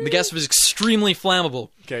the air. The gas is extremely flammable.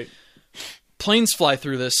 Okay. Planes fly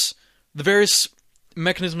through this. The various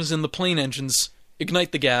mechanisms in the plane engines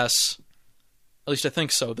ignite the gas. At least I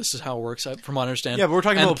think so. This is how it works, from what I understand. Yeah, but we're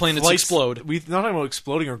talking and about the planets flights- explode. We're not talking about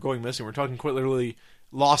exploding or going missing. We're talking quite literally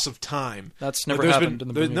loss of time. That's never There's happened in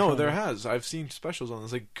the Bermuda No, Triangle. there has. I've seen specials on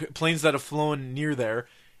this, like planes that have flown near there,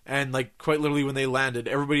 and like quite literally when they landed,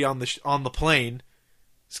 everybody on the plane's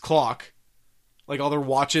clock, like all their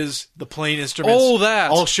watches, the plane instruments, Oh,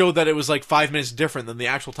 that. all showed that it was like 5 minutes different than the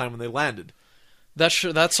actual time when they landed.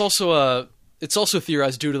 That's also it's also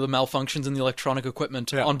theorized due to the malfunctions in the electronic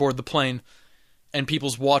equipment Yeah. on board the plane and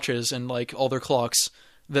people's watches and like all their clocks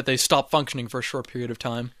that they stop functioning for a short period of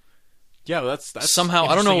time. Yeah, that's Somehow,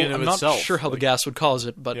 I don't know, interesting in and I'm of not itself. sure how the Like, gas would cause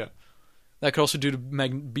it, but Yeah. that could also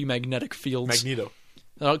be magnetic fields. Magneto.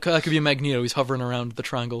 That could be a Magneto. He's hovering around the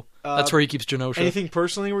triangle. That's where he keeps Genosha. Anything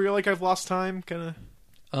personally where you're like, I've lost time, kind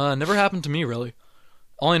of Never happened to me, really.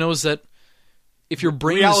 All I know is that if your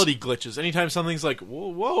brain reality glitches. Anytime something's like,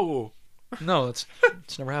 whoa. No, it's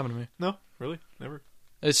never happened to me. No, really, never.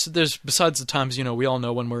 There's besides the times, we all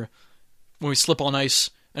know when we slip on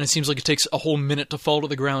ice and it seems like it takes a whole minute to fall to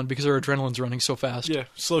the ground because our adrenaline's running so fast. Yeah,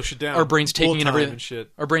 slow shit down. Our brain's Bullet taking in time everything. and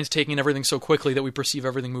shit. Our brain's taking in everything so quickly that we perceive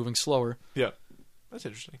everything moving slower. Yeah, that's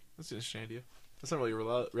interesting. That's an interesting idea. That's not really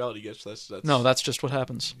a reality glitch. That's No, that's just what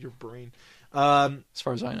happens, your brain. as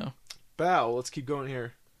far as I know. Bow. Let's keep going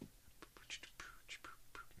here.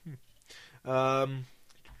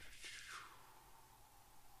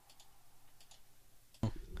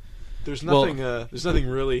 There's nothing. There's nothing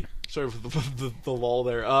really. Sorry for the lull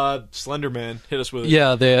there. Slender Man, hit us with it.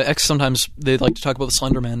 Yeah, sometimes they like to talk about the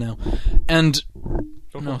Slender Man now, and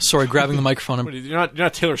no, sorry, grabbing the microphone. What are I'm you- You're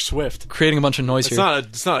not Taylor Swift. creating a bunch of noise It's here.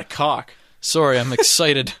 It's not a cock. Sorry, I'm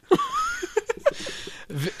excited.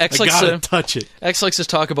 X I likes gotta to touch it X likes to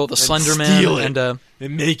talk about the Slender Man steal it. and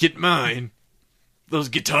and make it mine. Those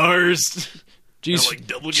guitars. I geez, like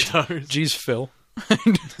double guitars. geez, Phil.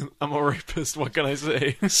 I'm a rapist. What can I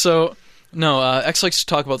say? So, no, X likes to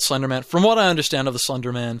talk about Slender Man. From what I understand of the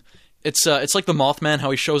Slender Man, it's like the Mothman,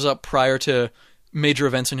 how he shows up prior to major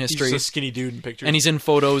events in He's history, just a skinny dude in pictures. and he's in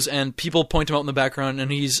photos, and people point him out in the background,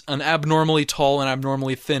 and he's an abnormally tall and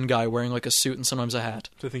abnormally thin guy wearing like a suit and sometimes a hat.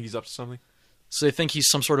 I think he's up to something. So they think he's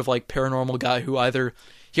some sort of like paranormal guy who either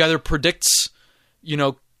predicts,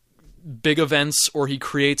 big events or he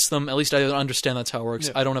creates them. At least I understand that's how it works.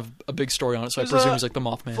 Yeah. I don't have a big story on it, so There's I presume he's like the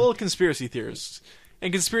Mothman. Full of conspiracy theorists.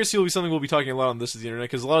 And conspiracy will be something we'll be talking a lot on This Is the Internet,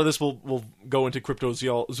 because a lot of this will go into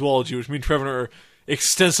cryptozoology, which me and Trevor are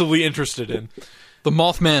extensively interested in. The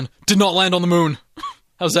Mothman did not land on the moon.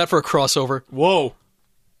 How's that for a crossover? Whoa.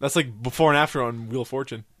 That's like before and after on Wheel of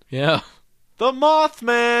Fortune. Yeah. The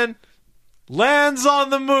Mothman lands on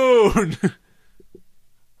the moon.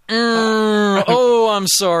 Oh, I'm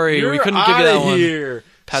sorry. You're we couldn't give you that outta one. here.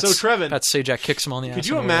 Pat, So, Trevin, Pat Sajak kicks him on the ass. could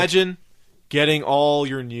you on the way. imagine getting all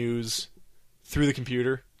your news through the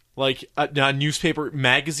computer? Like newspaper,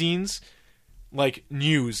 magazines, like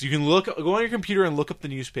news. You can go on your computer and look up the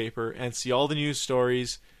newspaper and see all the news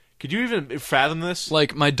stories. Could you even fathom this?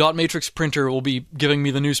 Like, my dot matrix printer will be giving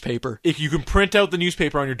me the newspaper. If you can print out the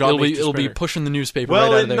newspaper on your dot It'll be matrix printer. pushing the newspaper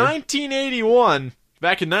Well, right out in of there. 1981,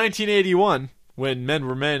 back in 1981, when men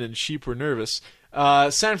were men and sheep were nervous,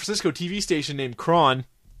 San Francisco TV station named Kron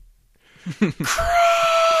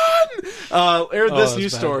aired this that's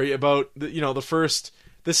news bad. story about the first.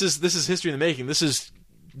 This is history in the making. This is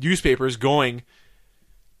newspapers going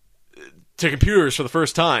to computers for the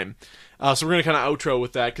first time. So we're gonna kind of outro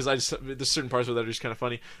with that because there's certain parts of that are just kind of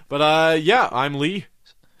funny. But yeah, I'm Lee.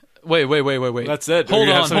 Wait. That's it. Hold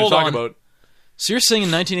We have on, something hold to talk on. about. So you're saying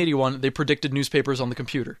in 1981 they predicted newspapers on the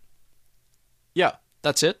computer? Yeah.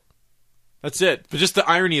 That's it? That's it. But just the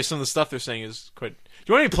irony of some of the stuff they're saying is quite. Do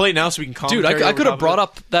you want me to play it now so we can Dude, commentary? I could have brought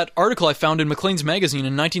up that article I found in Maclean's magazine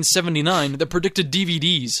in 1979 that predicted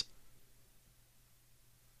DVDs.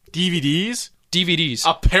 DVDs? DVDs.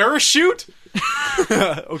 A parachute?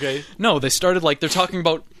 Okay. No, they started they're talking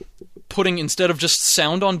about putting, instead of just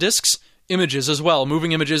sound on discs, images as well,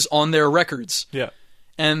 moving images on their records. Yeah.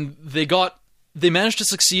 And they managed to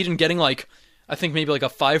succeed in getting I think maybe a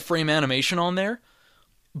 5-frame animation on there.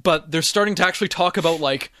 But they're starting to actually talk about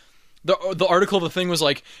the article of the thing was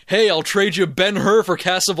hey, I'll trade you Ben-Hur for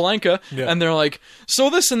Casablanca. Yeah. And they're so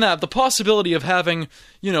this and that, the possibility of having,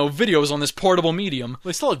 videos on this portable medium.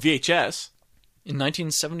 They still had VHS. In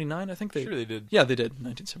 1979, I think they... Sure they did. Yeah, they did,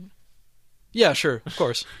 1970. Yeah, sure, of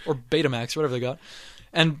course. Or Betamax, whatever they got.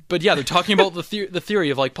 But yeah, they're talking about the theory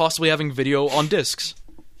of possibly having video on discs.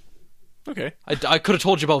 Okay. I could have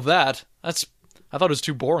told you about that. I thought it was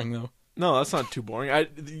too boring, though. No, that's not too boring.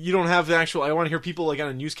 You don't have the actual... I want to hear people on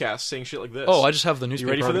a newscast saying shit like this. Oh, I just have the newspaper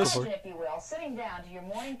ready for article this? for it. If you will, sitting down to your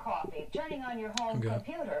morning coffee, turning on your home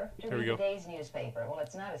computer to Here we read go. today's newspaper. Well,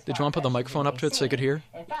 it's not as Did you want to put the far-fetched as microphone it up may to it so they could seem. hear?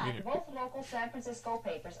 In fact, both local San Francisco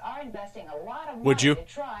papers are investing a lot of money Would you? to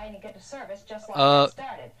try and get to service just like it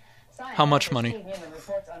started. Science how much editor money? Steve Newman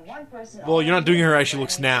reports on one person Well, you're not doing her as she already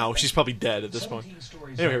looks now. She's probably dead at this point.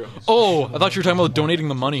 Anyway, here we go. Oh, I thought you were talking about donating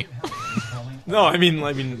the money. No, I mean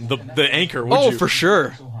the anchor. Would Oh, you? for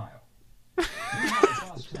sure.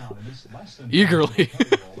 Eagerly.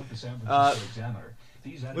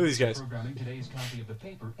 These at these guys. programming today's copy of the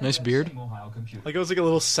paper Nice and beard. that same Ohio computer. Like it was like a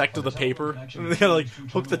little sect of the paper. They gotta like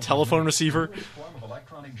hook the telephone receiver.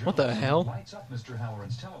 What the hell? Lights up Mr.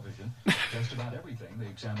 Halloran's television. Just about everything the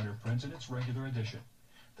Examiner prints in its regular edition.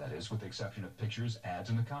 That is, with the exception of pictures, ads,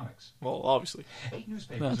 and the comics. Well, obviously. 8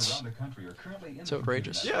 newspapers That's- around the country are currently in It's the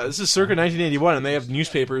outrageous. computer Yeah, this is circa 1981, and they have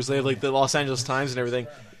newspapers. They have like the Los Angeles Times and everything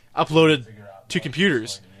uploaded to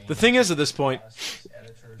computers. The thing is, at this point,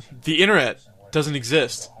 the internet doesn't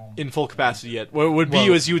exist in full capacity yet. What it would be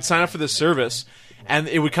Well- is you would sign up for this service, and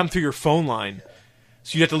it would come through your phone line.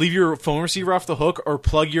 So you'd have to leave your phone receiver off the hook, or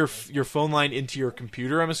plug your phone line into your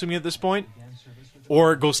computer. I'm assuming at this point,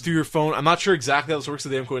 or it goes through your phone. I'm not sure exactly how this works, so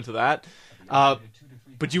they don't go into that.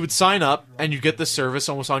 But you would sign up, and you get this service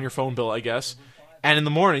almost on your phone bill, I guess. And in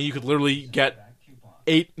the morning, you could literally get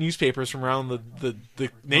 8 newspapers from around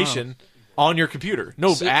the nation on your computer.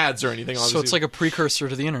 No So- ads or anything. Obviously. So it's like a precursor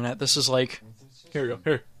to the internet. This is like, Here we go.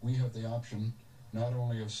 Here. We have the option not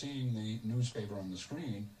only of seeing the newspaper on the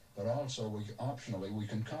screen, but also optionally we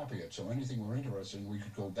can copy it. So anything we're interested in, we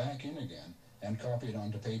could go back in again and copy it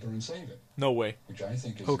onto paper and save it, No way. which I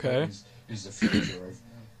think is, Okay. is the future of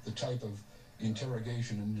the type of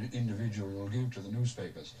interrogation an individual will give to the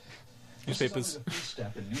newspapers. This Newspapers. is only the first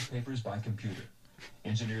step in newspapers by computer.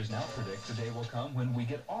 Engineers now predict the day will come when we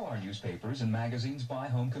get all our newspapers and magazines by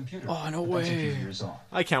home computer. Oh, no But that's a few way. years off.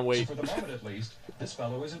 I can't So wait. for the moment, at least, this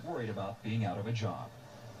fellow isn't worried about being out of a job.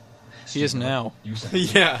 he is now. You said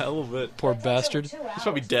Yeah, a little bit. Poor bastard. He's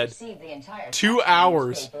probably dead. 2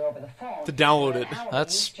 hours to download it.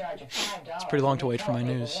 That's pretty long to wait for my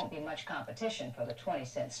news. There won't be much competition for the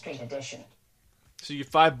 20-cent street edition. So you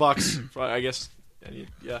get $5, for, I guess.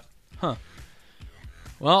 Yeah.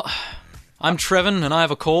 Well, I'm Trevin, and I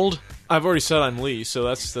have a cold. I've already said I'm Lee, so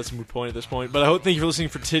that's a moot point at this point. But thank you for listening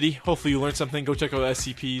for Titty. Hopefully you learned something. Go check out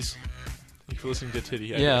SCPs. Thank you for listening to Titty.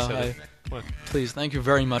 Yeah, said it. What? Please, thank you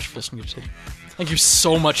very much for listening to it. Thank you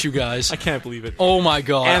so much, you guys. I can't believe it. Oh my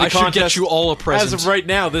god, And the I should get contest, you all a present. As of right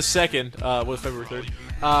now, this second, February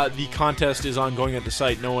 3rd, the contest is ongoing at the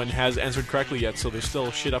site. No one has answered correctly yet, so there's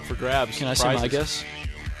still shit up for grabs. Can I say my prizes. guess?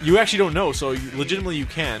 You actually don't know, so legitimately you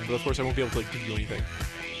can, but of course I won't be able to give you anything.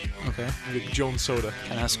 Okay. You get Jones Soda.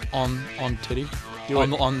 Can I ask on Titty? Do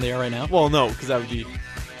On, it. on the air right now? Well, no, because that would be...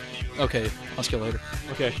 Okay, I'll ask you later.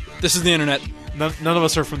 Okay. This is the internet. None of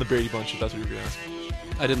us are from the Brady Bunch, if that's what you're going to ask.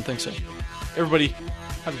 I didn't think so. Everybody,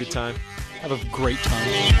 have a good time. Have a great time.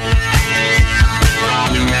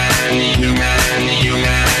 Human, human,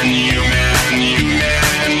 human, human, human.